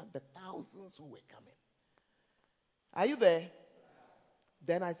the thousands who were coming. Are you there?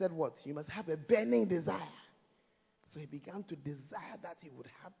 Then I said what? You must have a burning desire. So he began to desire that he would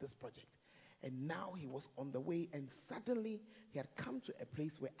have this project. And now he was on the way, and suddenly he had come to a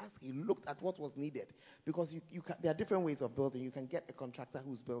place where, as he looked at what was needed, because there are different ways of building. You can get a contractor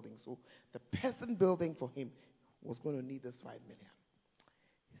who's building. So the person building for him was going to need this $5 million.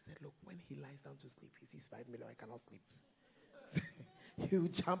 He said, look, when he lies down to sleep, he sees $5 million, I cannot sleep. He'll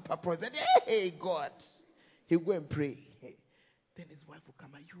jump up and say, hey, God. He'll go and pray. Then his wife will come,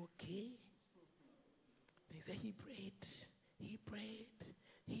 are you okay? They say he prayed. He prayed.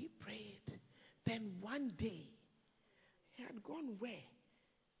 He prayed. Then one day, he had gone where?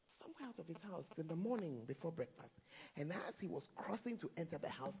 Somewhere out of his house in the morning before breakfast. And as he was crossing to enter the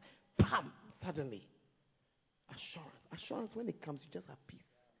house, bam, suddenly, assurance. Assurance, when it comes, you just have peace.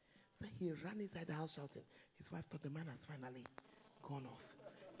 So he ran inside the house shouting. His wife thought the man has finally gone off.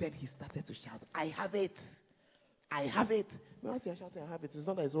 Then he started to shout, I have it. I have it. When I say shouting, I have it, it's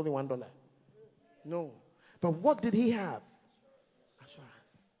not that it's only $1. No. But what did he have? Assurance.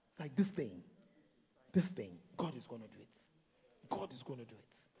 It's like this thing, God is going to do it. God is going to do it.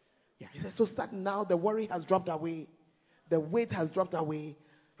 Yeah. He said, so start now, the worry has dropped away. The weight has dropped away.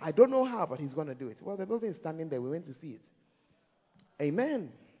 I don't know how, but he's going to do it. Well, the building is standing there. We went to see it.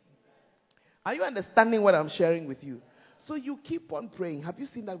 Amen. Are you understanding what I'm sharing with you? So you keep on praying. Have you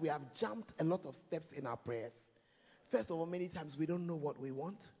seen that we have jumped a lot of steps in our prayers? First of all, many times we don't know what we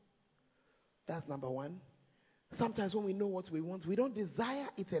want. That's number one. Sometimes when we know what we want, we don't desire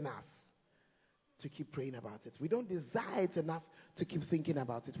it enough to keep praying about it. We don't desire it enough to keep thinking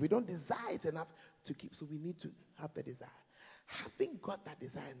about it. We don't desire it enough to keep, so we need to have the desire. Having got that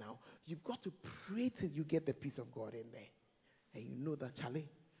desire now, you've got to pray till you get the peace of God in there. And you know that, Charlie,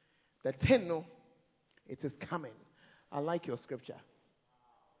 the 10, no, it is coming. I like your scripture.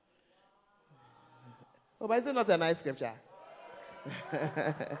 Oh, but is it not a nice scripture?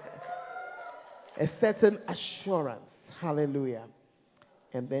 A certain assurance. Hallelujah.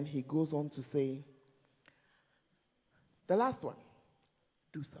 And then he goes on to say, the last one,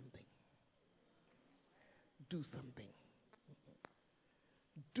 do something. Do something.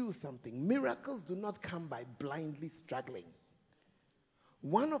 Do something. Miracles do not come by blindly struggling.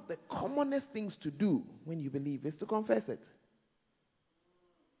 One of the commonest things to do when you believe is to confess it.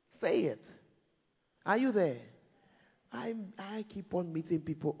 Say it. Are you there? I keep on meeting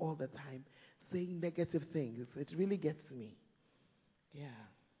people all the time saying negative things. It really gets me. Yeah.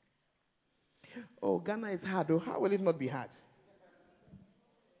 Oh, Ghana is hard. Oh, how will it not be hard?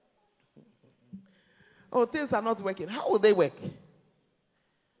 Oh, things are not working. How will they work?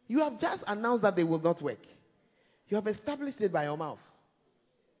 You have just announced that they will not work. You have established it by your mouth.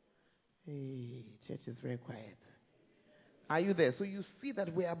 Hey, church is very quiet. Are you there? So you see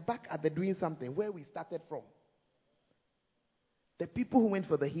that we are back at the doing something where we started from. The people who went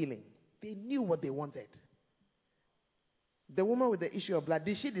for the healing, they knew what they wanted. The woman with the issue of blood,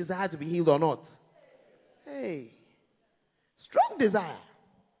 did she desire to be healed or not? Hey, strong desire.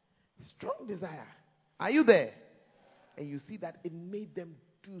 Strong desire. Are you there? And you see that it made them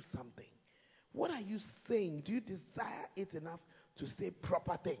do something. What are you saying? Do you desire it enough to say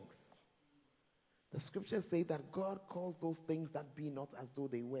proper things? The scriptures say that God calls those things that be not as though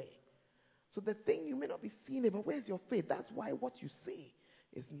they were. So the thing you may not be seeing it, but where's your faith? That's why what you say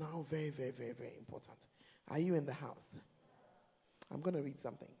is now very, very, very, very important. Are you in the house? I'm going to read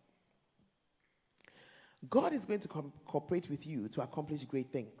something. God is going to cooperate with you to accomplish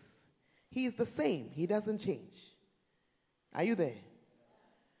great things. He is the same. He doesn't change. Are you there?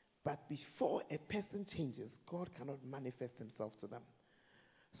 But before a person changes, God cannot manifest himself to them.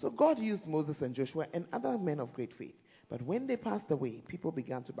 So God used Moses and Joshua and other men of great faith. But when they passed away, people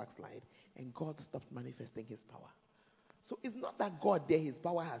began to backslide, and God stopped manifesting his power. So it's not that God there, his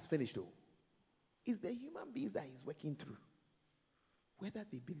power has finished, though. It's the human beings that he's working through. whether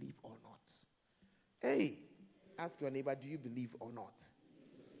they believe or not. Hey, ask your neighbor, do you believe or not?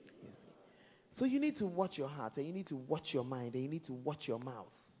 You see. So you need to watch your heart, and you need to watch your mind, and you need to watch your mouth.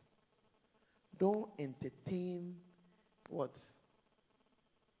 Don't entertain what?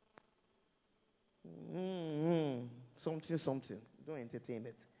 Something. Don't entertain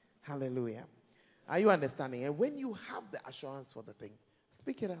it. Hallelujah. Are you understanding? And when you have the assurance for the thing,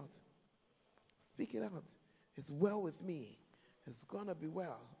 speak it out. Speak it out. It's well with me. It's going to be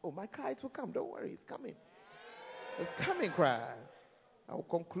well. Oh, my car, it will come. Don't worry. It's coming. It's coming, cry. I will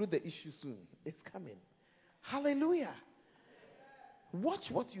conclude the issue soon. It's coming. Hallelujah. Watch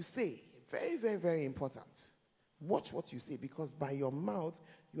what you say. Very, very, very important. Watch what you say, because by your mouth,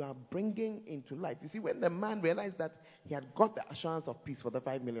 you are bringing into life. You see, when the man realized that he had got the assurance of peace for the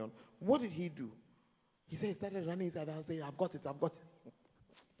 5 million, what did he do? He said he started running inside the house saying, I've got it.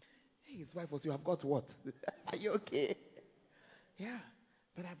 Hey, his wife was, you have got what? Are you okay? Yeah,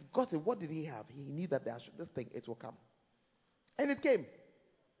 but I've got it. What did he have? He knew that this thing, it will come. And it came.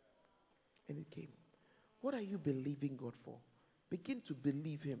 What are you believing God for? Begin to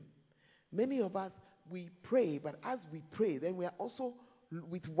believe him. Many of us, we pray, but as we pray, then we are also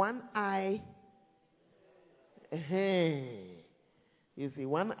with one eye. You see,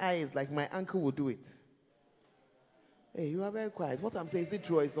 one eye is like my uncle will do it. Hey, you are very quiet. What I'm saying, is it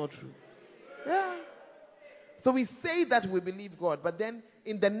true or it's not true? Yeah. So we say that we believe God, but then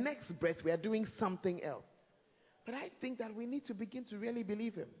in the next breath, we are doing something else. But I think that we need to begin to really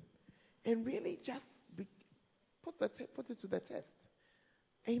believe him and really just put it to the test.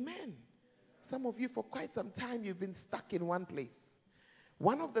 Amen. Some of you, for quite some time, you've been stuck in one place.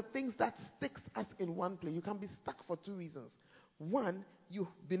 One of the things that sticks us in one place, you can be stuck for 2 reasons. One, you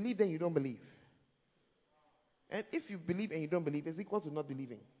believe and you don't believe. And if you believe and you don't believe, it's equal to not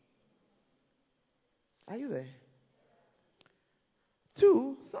believing. Are you there?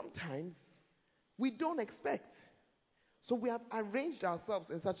 2, sometimes we don't expect. So we have arranged ourselves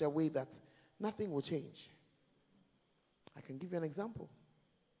in such a way that nothing will change. I can give you an example.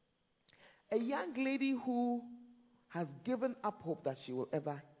 A young lady who has given up hope that she will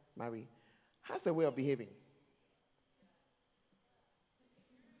ever marry has a way of behaving.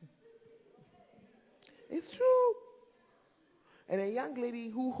 It's true. And a young lady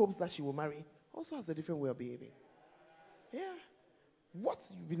who hopes that she will marry also has a different way of behaving. Yeah. What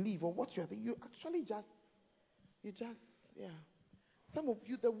you believe or what you think, you actually just, yeah. Some of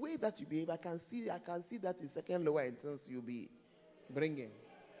you, the way that you behave, I can see that in second lower instance you'll be bringing.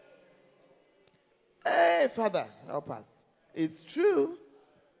 Hey, Father, help us. It's true.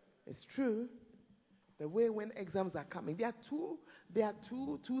 It's true. The way when exams are coming, there are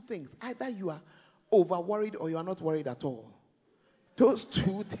two things. Either you are over worried or you are not worried at all. Those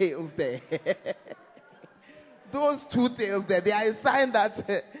 2 tails there. Those 2 tails there, they are a sign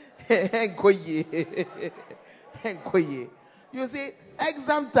that you see,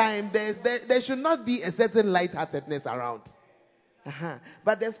 exam time, there should not be a certain lightheartedness around.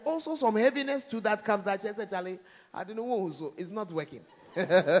 But there's also some heaviness to that comes that says, Charlie, I don't know who, it's not working.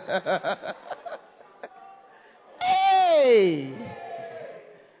 Hey!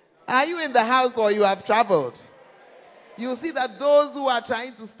 Are you in the house or you have traveled? You see that those who are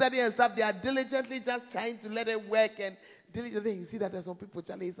trying to study and stuff, they are diligently just trying to let it work and diligently. You see that there's some people,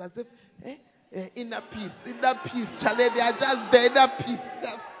 Charlie, it's as if inner peace, Charlie, they are just there, inner peace.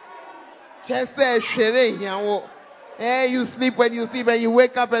 You sleep when you sleep and you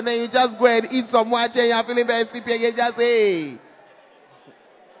wake up and then you just go and eat some watch and you're feeling very sleepy and you just say,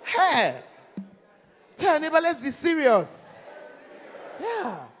 hey, tell your neighbor, let's be serious.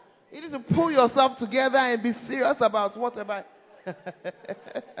 Yeah. You need to pull yourself together and be serious about whatever.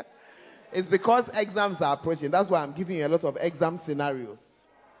 It's because exams are approaching. That's why I'm giving you a lot of exam scenarios.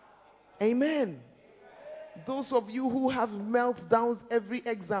 Amen. Those of you who have meltdowns every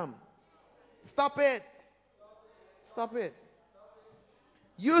exam, stop it. Stop it.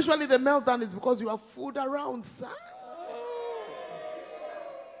 Usually the meltdown is because you have food around.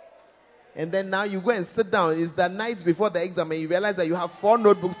 And then now you go and sit down. It's the night before the exam and you realize that you have 4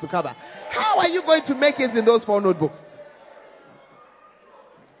 notebooks to cover. How are you going to make it in those 4 notebooks?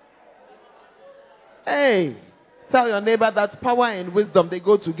 Hey, tell your neighbor that power and wisdom, they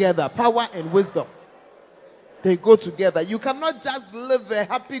go together. Power and wisdom, they go together. You cannot just live a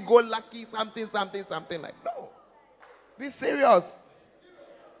happy-go-lucky something like, no. Be serious.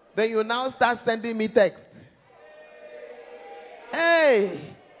 Then you now start sending me text.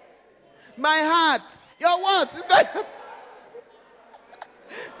 Hey, my heart. Your what?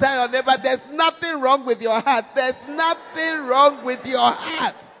 Tell your neighbor, there's nothing wrong with your heart. There's nothing wrong with your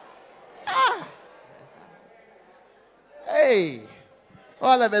heart. Hey,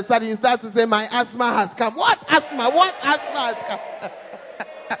 All of a sudden you start to say, my asthma has come. What asthma? What asthma has come?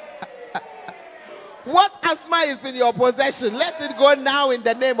 What asthma is in your possession? Let it go now in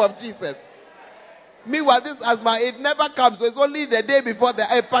the name of Jesus. Meanwhile, this asthma, it never comes. So it's only the day before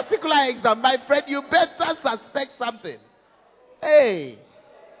a particular exam. My friend, you better suspect something. Hey.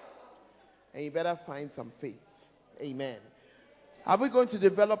 And you better find some faith. Amen. Are we going to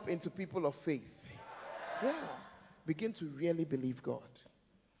develop into people of faith? Yeah. Begin to really believe God.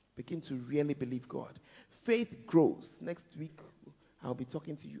 Begin to really believe God. Faith grows. Next week, I'll be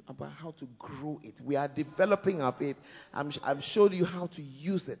talking to you about how to grow it. We are developing our faith. I've showed you how to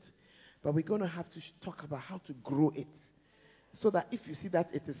use it. But we're going to have to talk about how to grow it. So that if you see that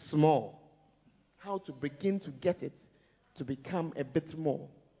it is small, how to begin to get it to become a bit more.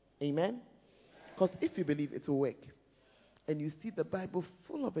 Amen? Because if you believe, it will work. And you see the Bible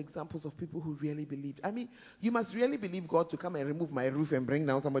full of examples of people who really believed. I mean, you must really believe God to come and remove my roof and bring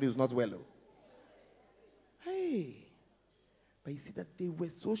down somebody who's not well. Hey. But you see that they were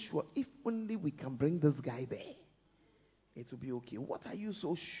so sure, if only we can bring this guy there, it will be okay. What are you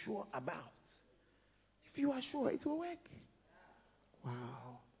so sure about? If you are sure, it will work.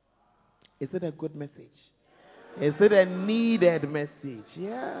 Wow. Is it a good message? Is it a needed message?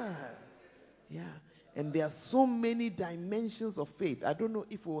 Yeah. Yeah. And there are so many dimensions of faith. I don't know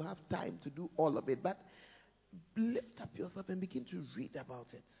if we'll have time to do all of it, but lift up yourself and begin to read about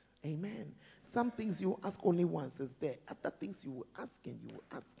it. Amen. Some things you will ask only once is there. Other things you will ask and you will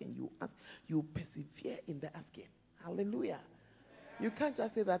ask and you will ask. You will persevere in the asking. Hallelujah. You can't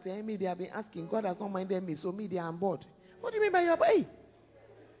just say that, me, they have been asking. God has not minded me, so me, they are on board. What do you mean by your hey?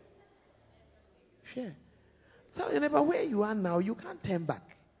 Share. Tell your neighbor where you are now, you can't turn back.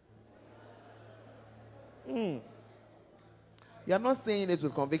 You are not saying it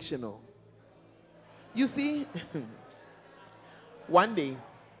with conviction, no. You see, one day,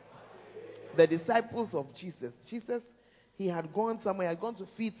 the disciples of Jesus, he had gone somewhere, had gone to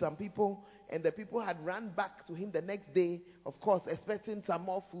feed some people, and the people had run back to him the next day, of course, expecting some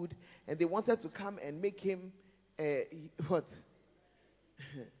more food, and they wanted to come and make him, the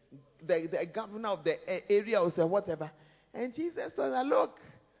governor of the area or whatever. And Jesus said, look,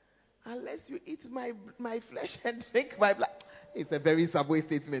 unless you eat my flesh and drink my blood. It's a very Subway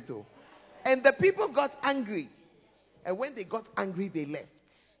statement, too. And the people got angry. And when they got angry, they left.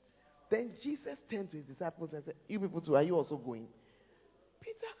 Then Jesus turned to his disciples and said, you people too, are you also going?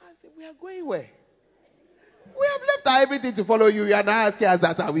 Peter answered, we are going where? We have left our everything to follow you. You are now asking us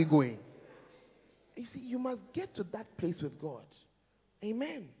that, are we going? You see, you must get to that place with God.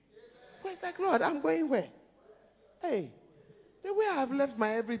 Amen. Where's like, Lord, I'm going where? Hey, the way I have left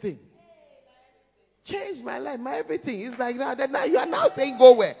my everything. Changed my life, my everything. It's like now you are now saying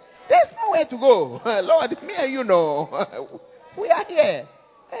go where? There's nowhere to go. Lord, me and you know. We are here.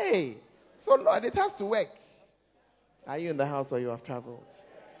 Hey. So Lord, it has to work. Are you in the house or you have traveled?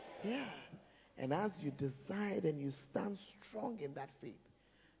 Yeah. And as you decide and you stand strong in that faith,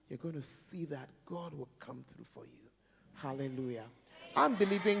 you're going to see that God will come through for you. Hallelujah. I'm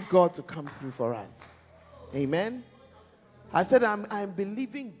believing God to come through for us. Amen. I said I'm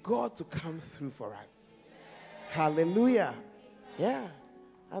believing God to come through for us. Hallelujah. Yeah.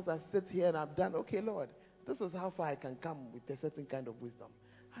 As I sit here and I've done, okay, Lord, this is how far I can come with a certain kind of wisdom.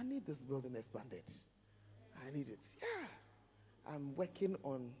 I need this building expanded. I need it. Yeah. I'm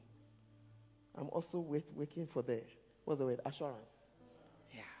also working for what's the word? Assurance.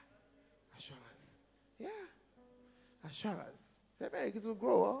 Yeah. Assurance. Yeah. Assurance. The Americans will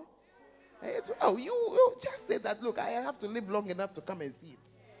grow. Oh, you just say that, look, I have to live long enough to come and see it.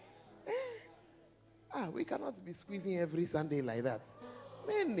 We cannot be squeezing every Sunday like that.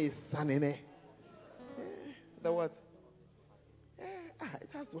 Man is sunny. The what? It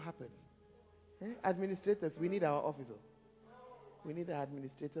has to happen. Administrators, we need our office. We need our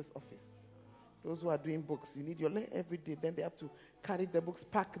administrator's office. Those who are doing books, you need your every day. Then they have to carry the books,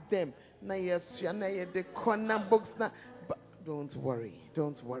 pack them. The corner books. But don't worry.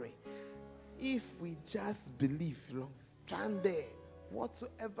 If we just believe, stand there.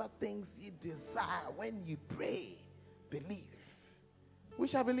 Whatsoever things you desire when you pray, believe. We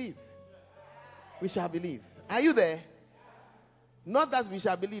shall believe. We shall believe. Are you there? Not that we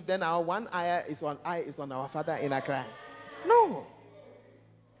shall believe, then our one eye is on our Father in Accra. No.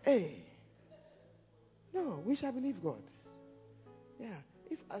 Hey. No, we shall believe God. Yeah.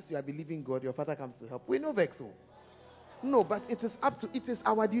 If as you are believing God, your Father comes to help, we know vexo. No, but it is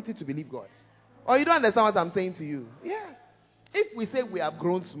our duty to believe God. Or you don't understand what I'm saying to you? Yeah. If we say we have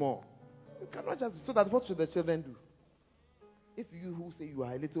grown small, you cannot just, so that what should the children do? If you who say you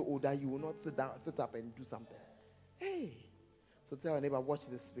are a little older, you will not sit up and do something. Hey. So tell your neighbor, watch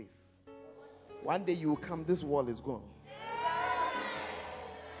this space. One day you will come, this wall is gone.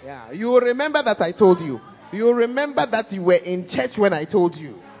 Yeah, you will remember that I told you. You will remember that you were in church when I told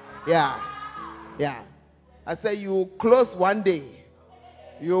you. Yeah. I say you close one day.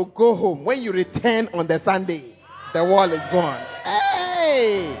 You go home. When you return on the Sunday, the wall is gone.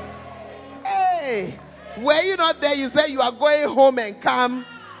 Hey! Were you not there? You said you are going home and come.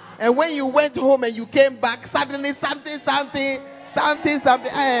 And when you went home and you came back, suddenly something.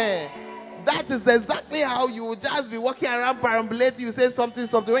 Hey! That is exactly how you will just be walking around perambulating. You say something.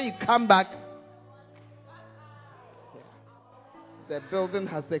 When you come back, the building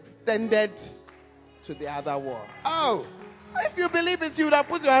has extended to the other wall. Oh, if you believe it, you would have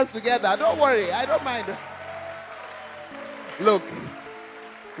put your hands together. Don't worry, I don't mind. Look,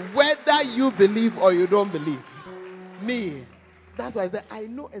 whether you believe or you don't believe, me, that's why I say I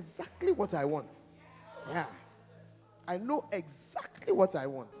know exactly what I want. Yeah, I know exactly what I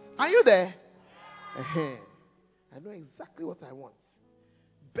want. Are you there? I know exactly what I want.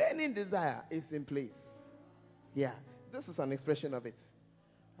 Burning desire is in place. Yeah, this is an expression of it.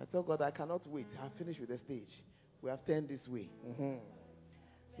 I told God I cannot wait. I've finished with the stage. We have turned this way.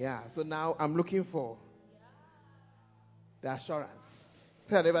 Yeah, so now I'm looking for the assurance.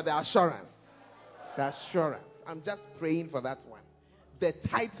 Tell me about the assurance. The assurance. I'm just praying for that one. The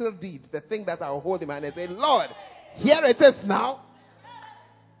title deed, the thing that I'll hold him and I say, Lord, here it is now.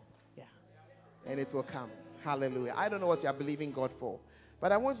 Yeah, and it will come. Hallelujah. I don't know what you're believing God for,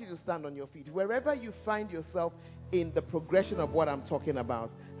 but I want you to stand on your feet. Wherever you find yourself in the progression of what I'm talking about,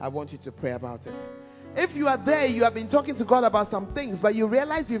 I want you to pray about it. If you are there, you have been talking to God about some things, but you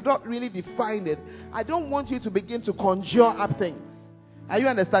realize you've not really defined it, I don't want you to begin to conjure up things. Are you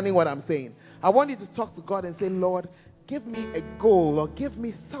understanding what I'm saying? I want you to talk to God and say, Lord, give me a goal or give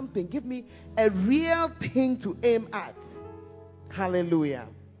me something. Give me a real thing to aim at. Hallelujah.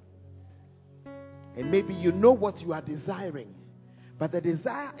 And maybe you know what you are desiring, but the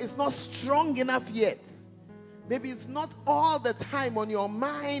desire is not strong enough yet. Maybe it's not all the time on your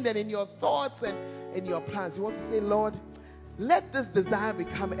mind and in your thoughts and in your plans. You want to say, Lord, let this desire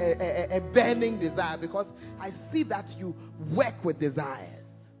become a burning desire, because I see that you work with desires.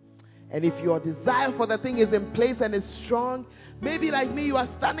 And if your desire for the thing is in place and is strong, maybe like me, you are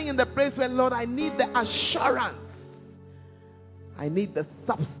standing in the place where, Lord, I need the assurance. I need the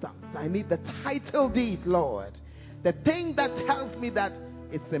substance. I need the title deed, Lord. The thing that tells me that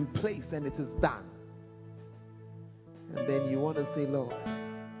it's in place and it is done. And then you want to say, Lord,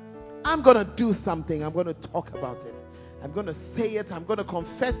 I'm going to do something. I'm going to talk about it. I'm going to say it. I'm going to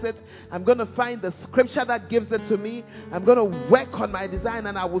confess it. I'm going to find the scripture that gives it to me. I'm going to work on my design,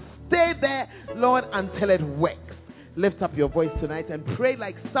 and I will stay there, Lord, until it works. Lift up your voice tonight and pray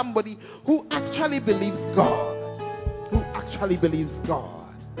like somebody who actually believes God. Who actually believes God.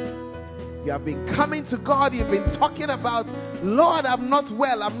 You have been coming to God. You've been talking about, Lord, I'm not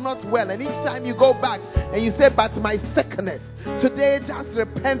well. And each time you go back and you say, but my sickness. Today, just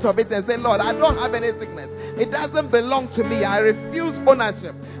repent of it and say, Lord, I don't have any sickness. It doesn't belong to me. I refuse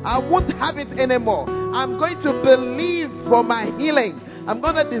ownership. I won't have it anymore. I'm going to believe for my healing. I'm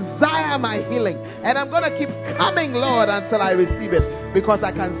going to desire my healing. And I'm going to keep coming, Lord, until I receive it. Because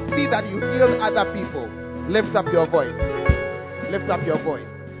I can see that you heal other people. Lift up your voice. Lift up your voice.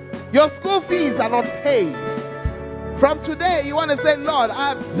 Your school fees are not paid. From today, you want to say, Lord,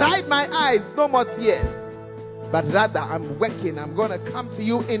 I've dried my eyes, no more tears. But rather, I'm working. I'm going to come to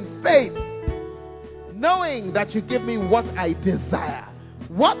you in faith, knowing that you give me what I desire.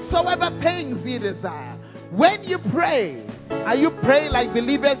 Whatsoever things you desire. When you pray, are you praying like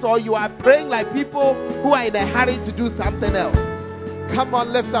believers, or you are praying like people who are in a hurry to do something else? Come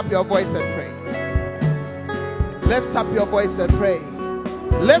on, lift up your voice and pray. Lift up your voice and pray.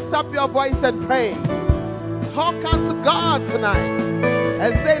 Lift up your voice and pray. Talk unto God tonight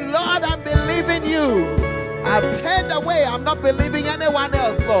and say, Lord, I'm believing you. I've turned away. I'm not believing anyone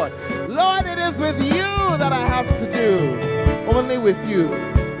else, Lord. Lord, it is with you that I have to do. Only with you.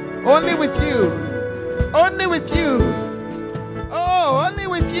 Only with you. Only with you. Oh, only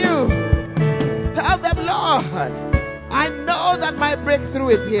with you. Tell them, Lord, I know that my breakthrough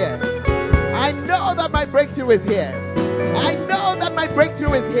is here. I know that my breakthrough is here. I know that my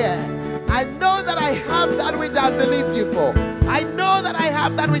breakthrough is here. I know that I have that which I've believed you for. I know that I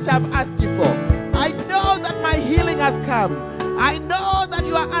have that which I've asked you for. I know that my healing has come. I know that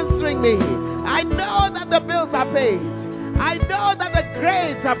you are answering me. I know that the bills are paid. I know that the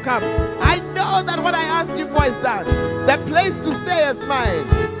grades have come. I know that what I asked you for is done. The place to stay is mine.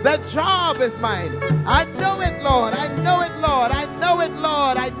 The job is mine. I know it, Lord. I know it, Lord. I know it,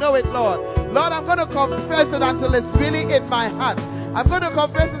 Lord. I know it, Lord. Lord, I'm going to confess it until it's really in my heart. I'm going to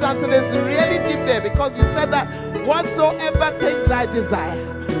confess it until it's really deep there, because you said that whatsoever things I desire,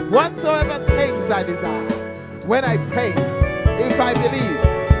 when I pray, if I believe,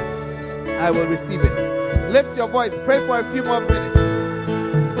 I will receive it. Lift your voice. Pray for a few more minutes.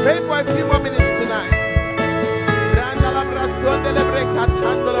 Pray for a few more minutes tonight.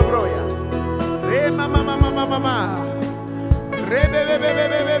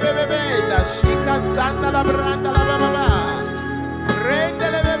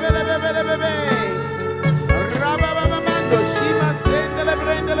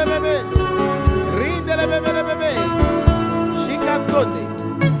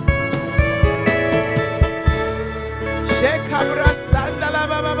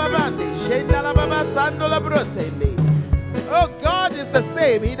 Oh, God is the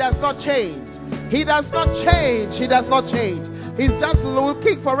same. He does not change. He does not change. He does not change. He's just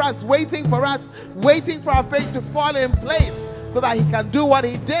looking for us, waiting for our faith to fall in place so that he can do what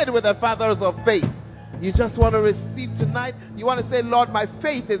he did with the fathers of faith. You just want to receive tonight. You want to say, Lord, my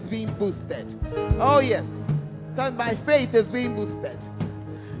faith is being boosted. Oh, yes. So my faith is being boosted.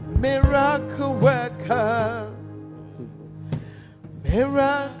 Miracle worker.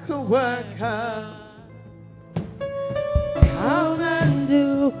 Miracle worker. Come and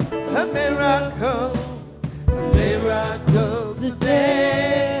do a miracle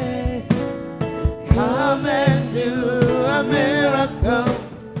today. Come and do a miracle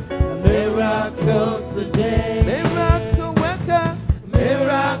today. Miracle worker,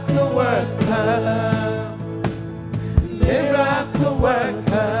 miracle worker, miracle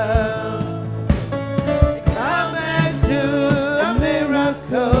worker. Come and do a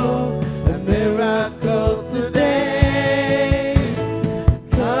miracle today.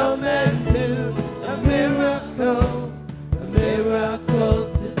 Come and do a miracle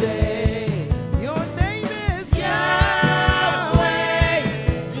today. Your name is Yahweh.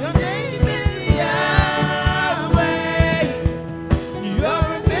 Your name is Yahweh.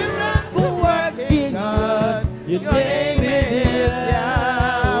 You're a miracle working God. Your name is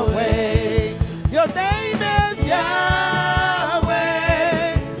Yahweh. Your name is Yahweh.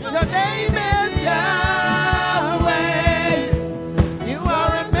 Your name is Yahweh. You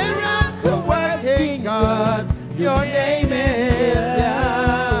are a miracle working God. Your name is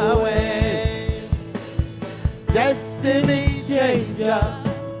Yahweh. Destiny changer.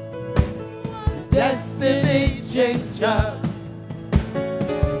 Destiny changer.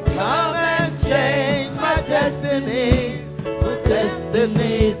 Come and change my destiny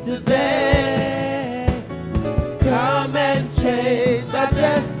today. Come and change my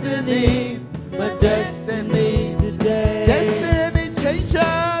destiny today. Destiny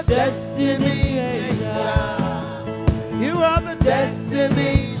changer. Destiny changer. You are the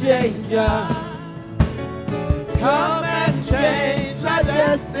destiny changer. Come and change our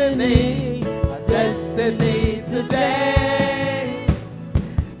destiny today.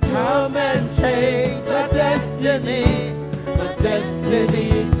 Come and change our destiny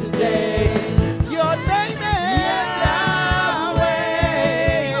today. Your name is Yahweh.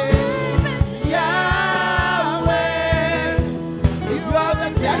 Yahweh. You are the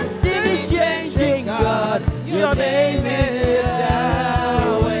destiny changing God. Your name is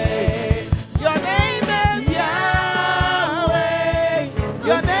Yahweh. Your name is Yahweh.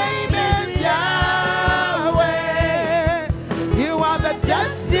 Your name is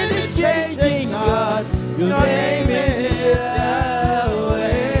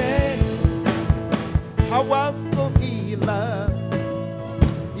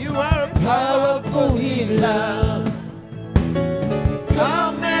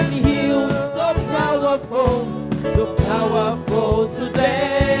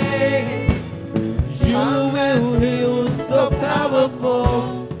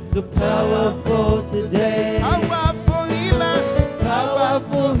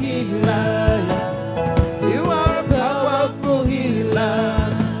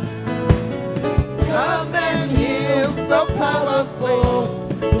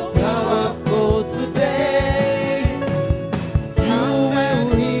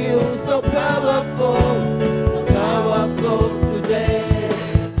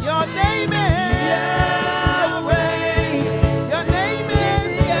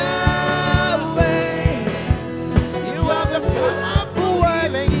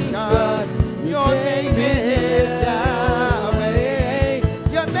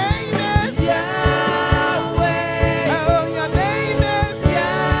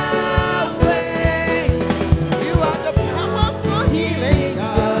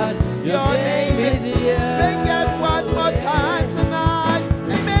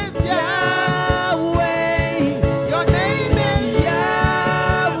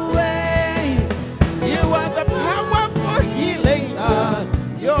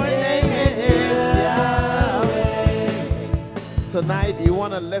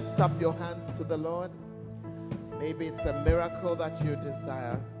lift up your hands to the Lord? Maybe it's a miracle that you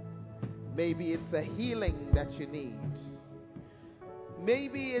desire. Maybe it's a healing that you need.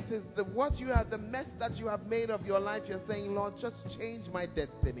 Maybe it is the mess that you have made of your life. You're saying, Lord, just change my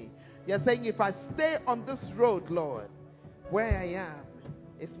destiny. You're saying, if I stay on this road, Lord, where I am,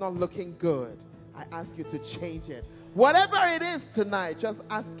 it's not looking good. I ask you to change it. Whatever it is tonight, just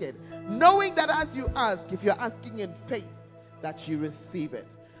ask it. Knowing that as you ask, if you're asking in faith, that you receive it.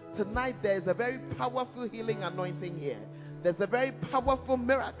 Tonight, there's a very powerful healing anointing here. There's a very powerful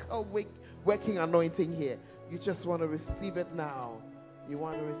miracle working anointing here. You just want to receive it now. You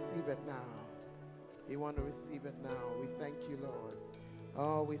want to receive it now. You want to receive it now. We thank you, Lord.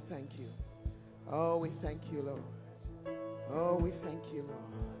 Oh, we thank you. Oh, we thank you, Lord. Oh, we thank you,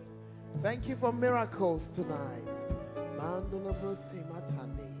 Lord. Thank you for miracles tonight.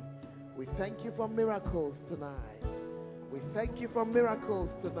 We thank you for miracles tonight. We thank you for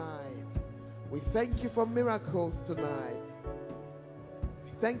miracles tonight. We thank you for miracles tonight.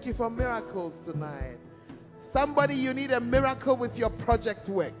 We thank you for miracles tonight. Somebody, you need a miracle with your project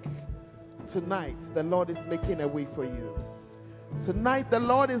work. Tonight, the Lord is making a way for you. Tonight, the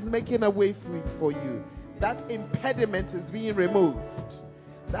Lord is making a way for you. That impediment is being removed.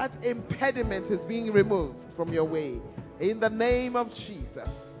 That impediment is being removed from your way. In the name of Jesus.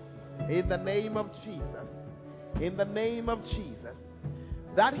 In the name of Jesus. In the name of Jesus.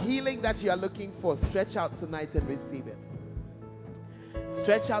 That healing that you are looking for, stretch out tonight and receive it.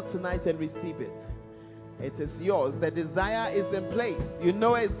 Stretch out tonight and receive it. It is yours. The desire is in place. You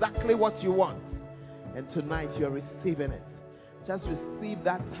know exactly what you want. And tonight you are receiving it. Just receive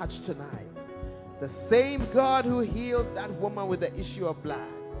that touch tonight. The same God who healed that woman with the issue of blood,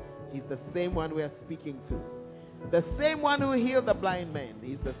 He's the same one we are speaking to. The same one who healed the blind man,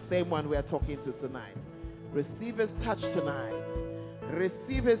 He's the same one we are talking to tonight. Receive His touch tonight.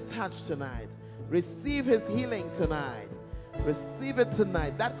 Receive His touch tonight. Receive His healing tonight. Receive it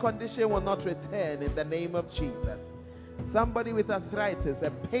tonight. That condition will not return in the name of Jesus. Somebody with arthritis, a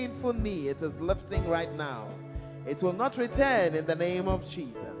painful knee, it is lifting right now. It will not return in the name of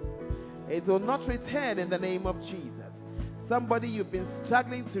Jesus. It will not return in the name of Jesus. Somebody, you've been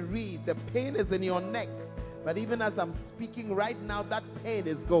struggling to read. The pain is in your neck. But even as I'm speaking right now, that pain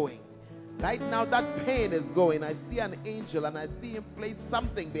is going. Right now, that pain is going. I see an angel and I see him place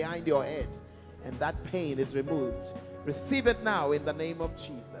something behind your head. And that pain is removed. Receive it now in the name of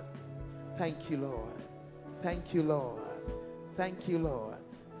Jesus. Thank you, Lord. Thank you, Lord. Thank you, Lord.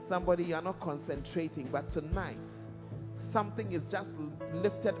 Somebody, you are not concentrating, but tonight, something is just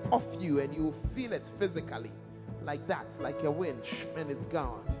lifted off you and you feel it physically. Like that, like a winch, and it's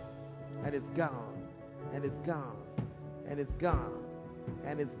gone. And it's gone. And it's gone. And it's gone.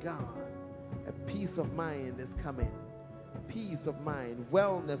 And it's gone. A peace of mind is coming. Peace of mind,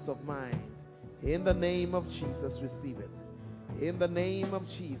 wellness of mind. In the name of Jesus, receive it. In the name of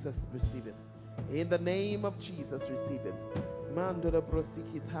Jesus, receive it. In the name of Jesus, receive it.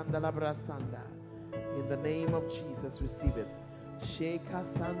 In the name of Jesus, receive it. Sheka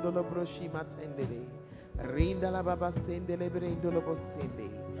sandola broshima tendele. Rindala baba sendele berendolo bosende.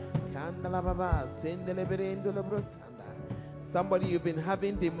 Kandala baba sendele berendolo brosanda. Somebody, you've been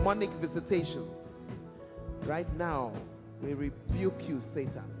having demonic visitations. Right now, we rebuke you,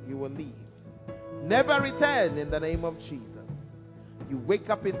 Satan. You will leave. Never return in the name of Jesus. You wake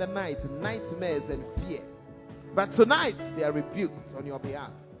up in the night, nightmares and fear. But tonight, they are rebuked on your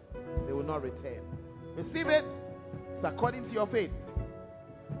behalf. They will not return. Receive it. It's according to your faith.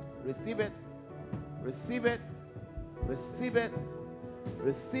 Receive it. Receive it. Receive it.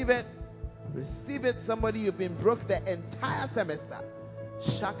 Receive it. Receive it. Somebody, you've been broke the entire semester.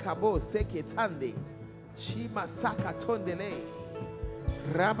 Shakabo seketande. Shima sakatondele.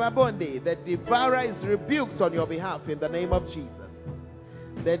 Rababonde. The devourer is rebuked on your behalf in the name of Jesus.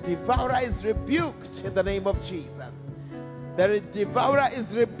 The devourer is rebuked in the name of Jesus. The devourer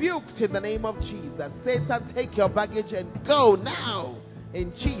is rebuked in the name of Jesus. Satan, take your baggage and go now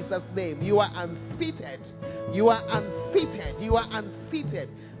in Jesus' name. You are unseated. You are unseated. You are unseated.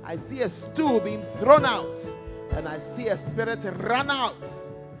 I see a stool being thrown out and I see a spirit run out.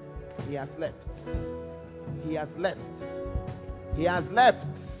 He has left. He has left. He has left.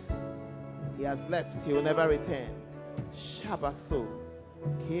 He has left. He will never return. Shabaso.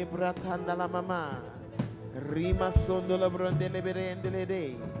 Kebratandala mama. Rima sondola brondele berendele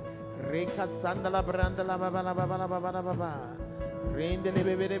de. Reka sandala brandala babala babala babala baba. Rendele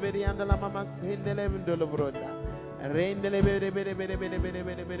bebere bere andala mama sendele bindolo bronda. Rendele bere bere bere bere bere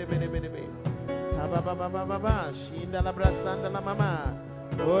bere bere bere bere bere. Baba baba baba baba. Shindala brasandala mama.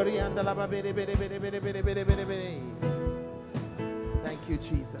 Ori andala bere bere bere bere bere bere bere bere. Thank you,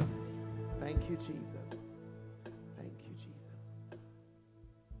 Jesus. Thank you, Jesus. Thank you, Jesus.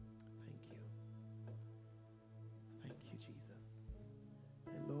 Thank you. Thank you, Jesus.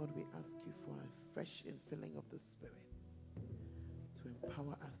 And Lord, we ask you for a fresh infilling of the Spirit to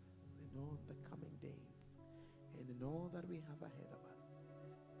empower us in all the coming days and in all that we have ahead of us.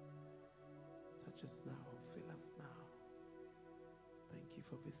 Touch us now, fill us now. Thank you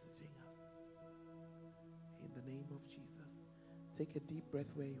for visiting us. In the name of Jesus, take a deep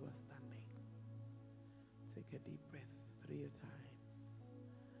breath where you are standing. Take a deep breath 3 times.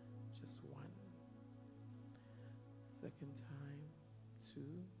 Just 1. Second time, 2.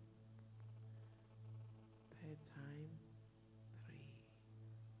 Third time, 3.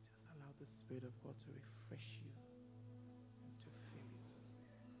 Just allow the Spirit of God to refresh you and to fill you.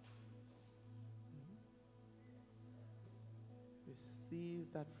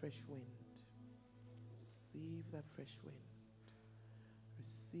 Receive that fresh wind. Receive that fresh wind.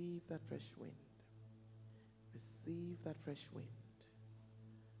 Receive that fresh wind. Receive that fresh wind.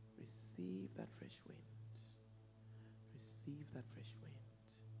 Receive that fresh wind. Receive that fresh wind.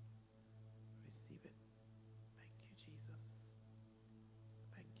 Receive it. Thank you, Jesus.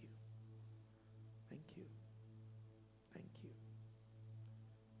 Thank you. Thank you. Thank you.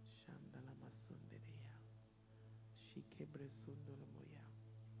 Shandala masundeya. Shikebre sundolomoya.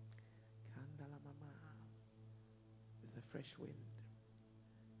 Kandala mama. It's a fresh wind.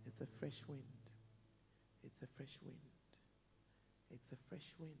 It's a fresh wind. It's a fresh wind. It's a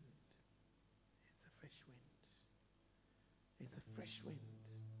fresh wind. It's a fresh wind. It's a fresh wind.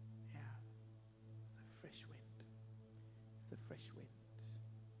 Yeah. It's a fresh wind. It's a fresh wind.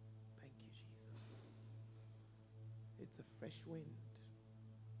 Thank you, Jesus. It's a fresh wind.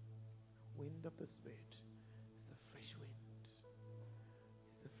 Wind of the Spirit. It's a fresh wind.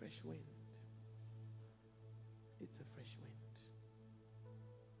 It's a fresh wind. It's a fresh wind.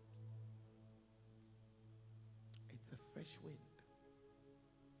 It's a fresh wind.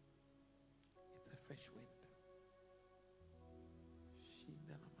 It's a fresh wind.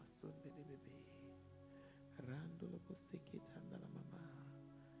 Shindala masonde de bebe. Randolo poseke tandala mama.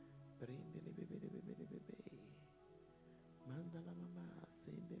 Brinde le bebe de bebe de bebe. Mandala mama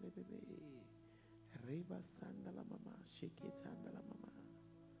sende le bebe. Reba sandala mama sheke tandala mama.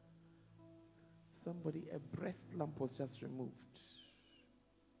 Somebody, a breast lump was just removed.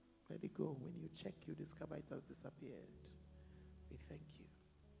 Let it go. When you check, you discover it has disappeared. We thank you.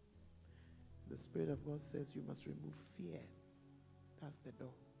 The Spirit of God says you must remove fear. That's the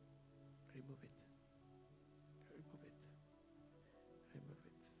door. Remove it. Remove it. Remove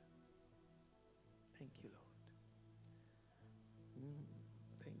it. Thank you, Lord.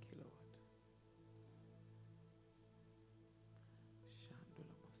 Thank you, Lord.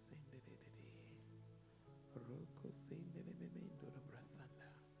 Shandula mosende de de de. Roko sende de memendo de brasanda.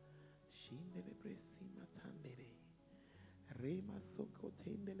 Shindele bresima tandere. Rema soko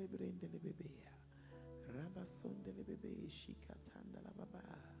tendele brendele bebea. Raba sondele bebe shikatanda la baba.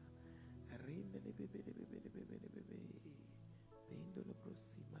 Rendele bebe de bebe de bebe de bebe. Bendolo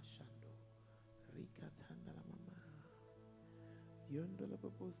brosima shando. Rikatanda la mama. Yondolo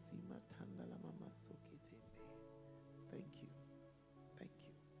babosima tanda la mama sokitende. Thank you. Thank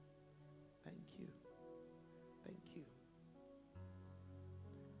you. Thank you. Thank you.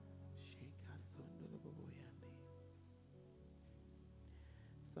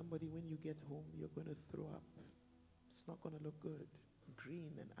 Somebody, when you get home, you're going to throw up. It's not going to look good,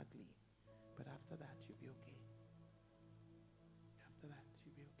 green and ugly. But after that, you'll be okay. After that,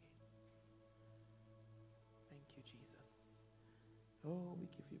 you'll be okay. Thank you, Jesus. Oh, we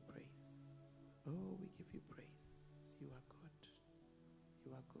give you praise. Oh, we give you praise. You are good.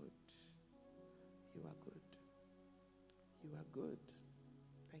 You are good. You are good. You are good.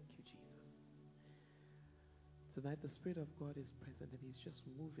 Thank you, Jesus. Tonight, the Spirit of God is present and He's just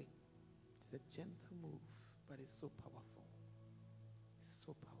moving. It's a gentle move, but it's so powerful. It's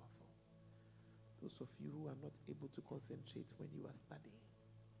so powerful. Those of you who are not able to concentrate when you are studying,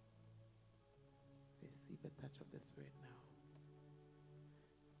 receive a touch of the Spirit now.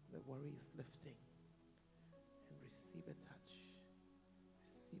 The worry is lifting. And receive a touch.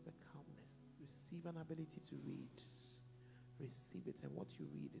 Receive a calmness. Receive an ability to read. Receive it, and what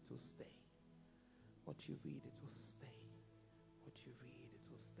you read, it will stay. What you read, it will stay. What you read, it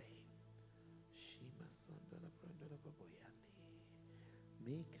will stay. Shima sondala brandala baboyani.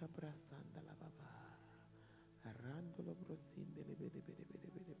 Meka brasandala baba. Arandolo brosindele bede bede bede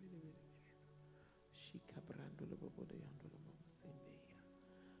bede bede bede. Shika brandolo babode yandolo mamusindeya.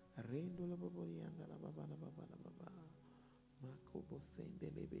 Rendolo babode yandala baba la baba la baba. Makobo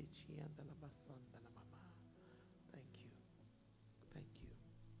sendele bechi yandala basandala mama. Thank you. Thank you.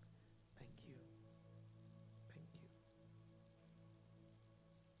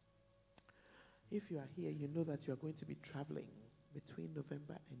 If you are here, you know that you are going to be traveling between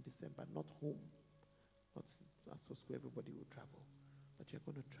November and December, not home. Not so school, everybody will travel. But you're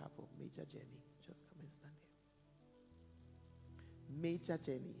going to travel, major journey. Just come and stand here. Major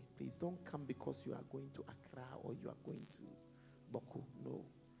journey. Please don't come because you are going to Accra or you are going to Boku. No.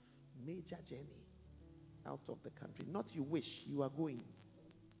 Major journey out of the country. Not you wish, you are going.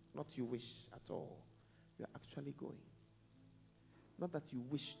 Not you wish at all. You are actually going. Not that you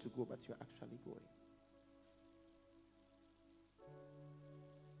wish to go, but you are actually going.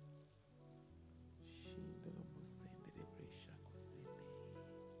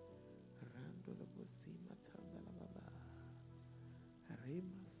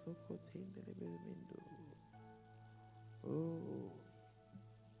 Oh.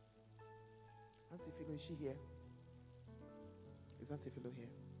 Auntie Philo, is she here? Is Auntie Philo here?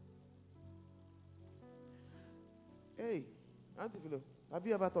 Hey, Auntie Philo, have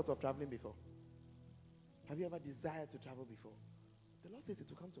you ever thought of traveling before? Have you ever desired to travel before? The Lord says it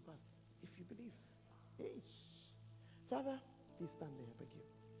will come to pass if you believe. Hey, Father, please stand there, I beg you.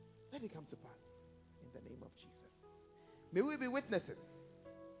 Let it come to pass in the name of Jesus. May we be witnesses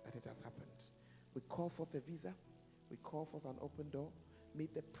that it has happened. We call forth a visa. We call forth an open door. May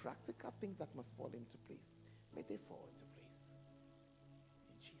the practical things that must fall into place, may they fall into place.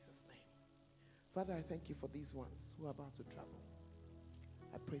 In Jesus' name. Father, I thank you for these ones who are about to travel.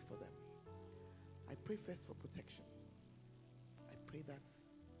 I pray for them. I pray first for protection. I pray that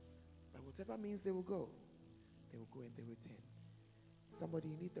by whatever means they will go and they return. Somebody,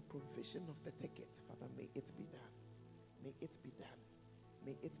 you need the provision of the ticket. Father, may it be done. May it be done.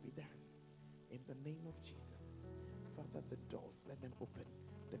 May it be done. In the name of Jesus. Father, the doors, let them open.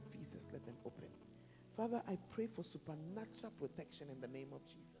 The visas, let them open. Father, I pray for supernatural protection in the name of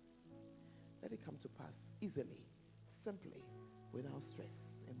Jesus. Let it come to pass easily, simply, without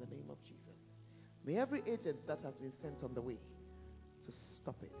stress, in the name of Jesus. May every agent that has been sent on the way to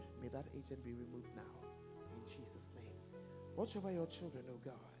stop it, may that agent be removed now, in Jesus' name. Watch over your children, O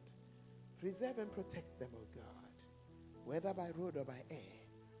God. Preserve and protect them, O God. Whether by road or by air,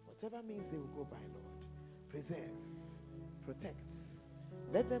 whatever means they will go by, Lord. Preserve, protect.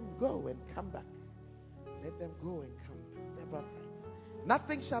 Let them go and come back. Let them go and come several times.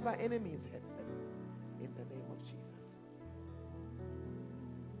 Nothing shall by enemies hurt them. In the name of Jesus.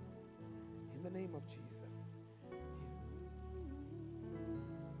 In the name of Jesus.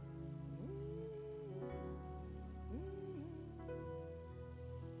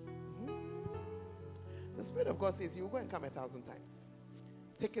 The Spirit of God says you will go and come 1,000 times.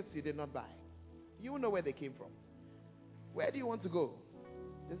 Tickets you did not buy. You will know where they came from. Where do you want to go?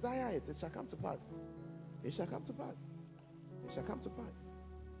 Desire it. It shall come to pass. It shall come to pass. It shall come to pass.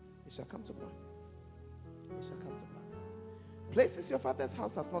 It shall come to pass. It shall come to pass. Places your father's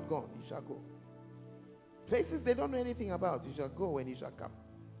house has not gone, you shall go. Places they don't know anything about, you shall go and you shall come.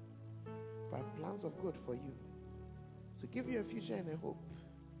 For I have plans of good for you, to give you a future and a hope,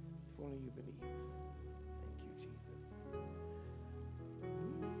 if only you believe. Thank you, Jesus.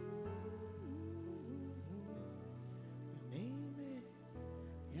 Your name is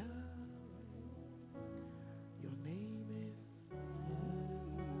Yahweh. Your name is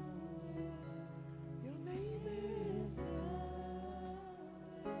Your name is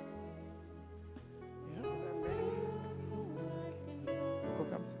You're the name. Oh,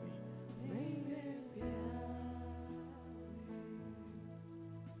 come to me. Your name is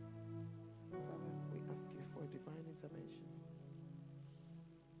Father, we ask you for divine intervention.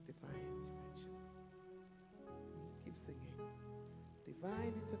 Divine intervention. Keep singing.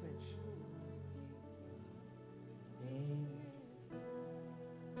 Divine intervention.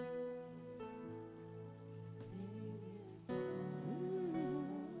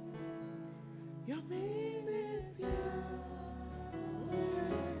 Your name is Yahweh.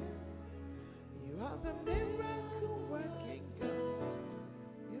 You are the miracle working God.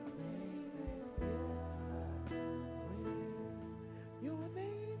 Your name is Yahweh. Your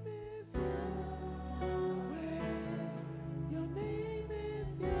name is Yahweh. Your name is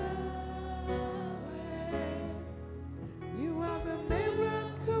Yahweh. You are the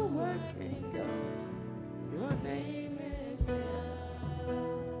miracle working God. Your name is Yahweh.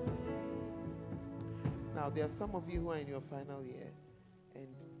 Now, there are some of you who are in your final year and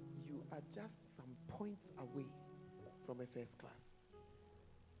you are just some points away from a first class.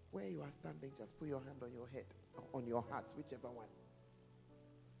 Where you are standing, just put your hand on your head, on your heart, whichever one.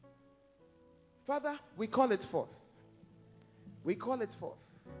 Father, we call it forth. We call it forth.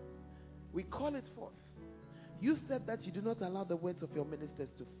 We call it forth. You said that you do not allow the words of your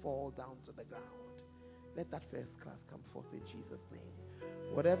ministers to fall down to the ground. Let that first class come forth in Jesus' name.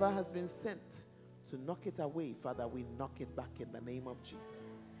 Whatever has been sent to knock it away, Father, we knock it back in the name of Jesus.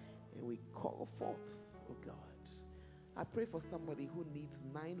 And we call forth, oh God. I pray for somebody who needs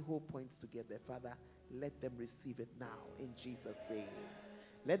 9 whole points to get there, Father. Let them receive it now in Jesus' name.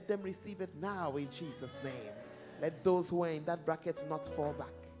 Let them receive it now in Jesus' name. Let those who are in that bracket not fall back.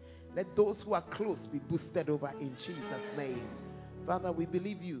 Let those who are close be boosted over in Jesus' name. Father, we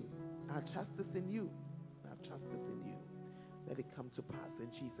believe you. Our trust is in you. Our trust is in you. Let it come to pass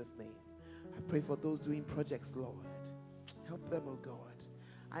in Jesus' name. I pray for those doing projects, Lord. Help them, oh God.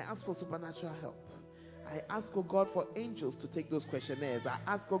 I ask for supernatural help. I ask, oh God, for angels to take those questionnaires. I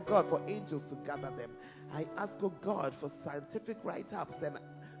ask, oh God, for angels to gather them. I ask, oh God, for scientific write-ups and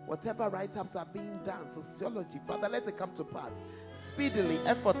whatever write-ups are being done, sociology. Father, let it come to pass speedily,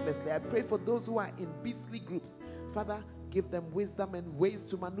 effortlessly. I pray for those who are in beastly groups. Father, give them wisdom and ways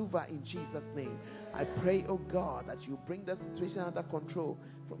to maneuver in Jesus' name. I pray, oh God, that you bring the situation under control,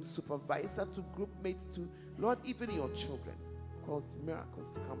 from supervisor to group mates to, Lord, even your children. Cause miracles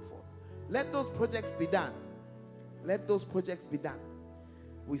to come forth. Let those projects be done. Let those projects be done.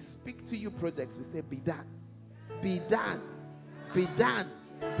 We speak to you, projects. We say, be done. Be done. Be done.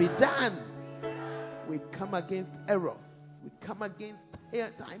 Be done. We come against errors. We come against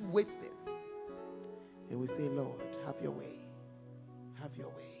time wasters. And we say, Lord, have your way. Have your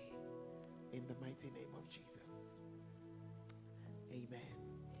way. In the mighty name of Jesus. Amen.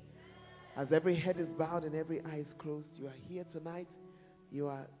 As every head is bowed and every eye is closed, you are here tonight. You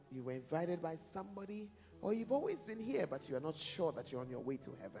were invited by somebody, or you've always been here, but you are not sure that you're on your way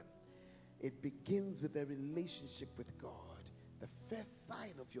to heaven. It begins with a relationship with God. The first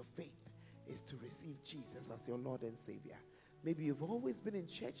sign of your faith is to receive Jesus as your Lord and Savior. Maybe you've always been in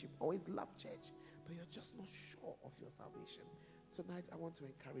church, you've always loved church, but you're just not sure of your salvation. Tonight, I want to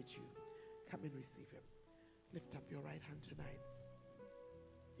encourage you. Come and receive Him. Lift up your right hand tonight.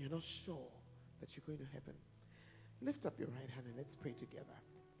 You're not sure that you're going to heaven. Lift up your right hand and let's pray together.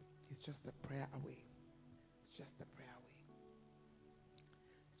 It's just a prayer away. It's just a prayer away.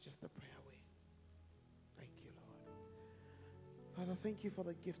 It's just a prayer away. Thank you, Lord. Father, thank you for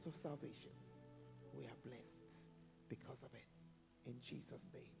the gift of salvation. We are blessed because of it. In Jesus'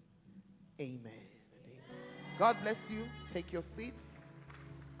 name. Amen and amen. God bless you. Take your seat.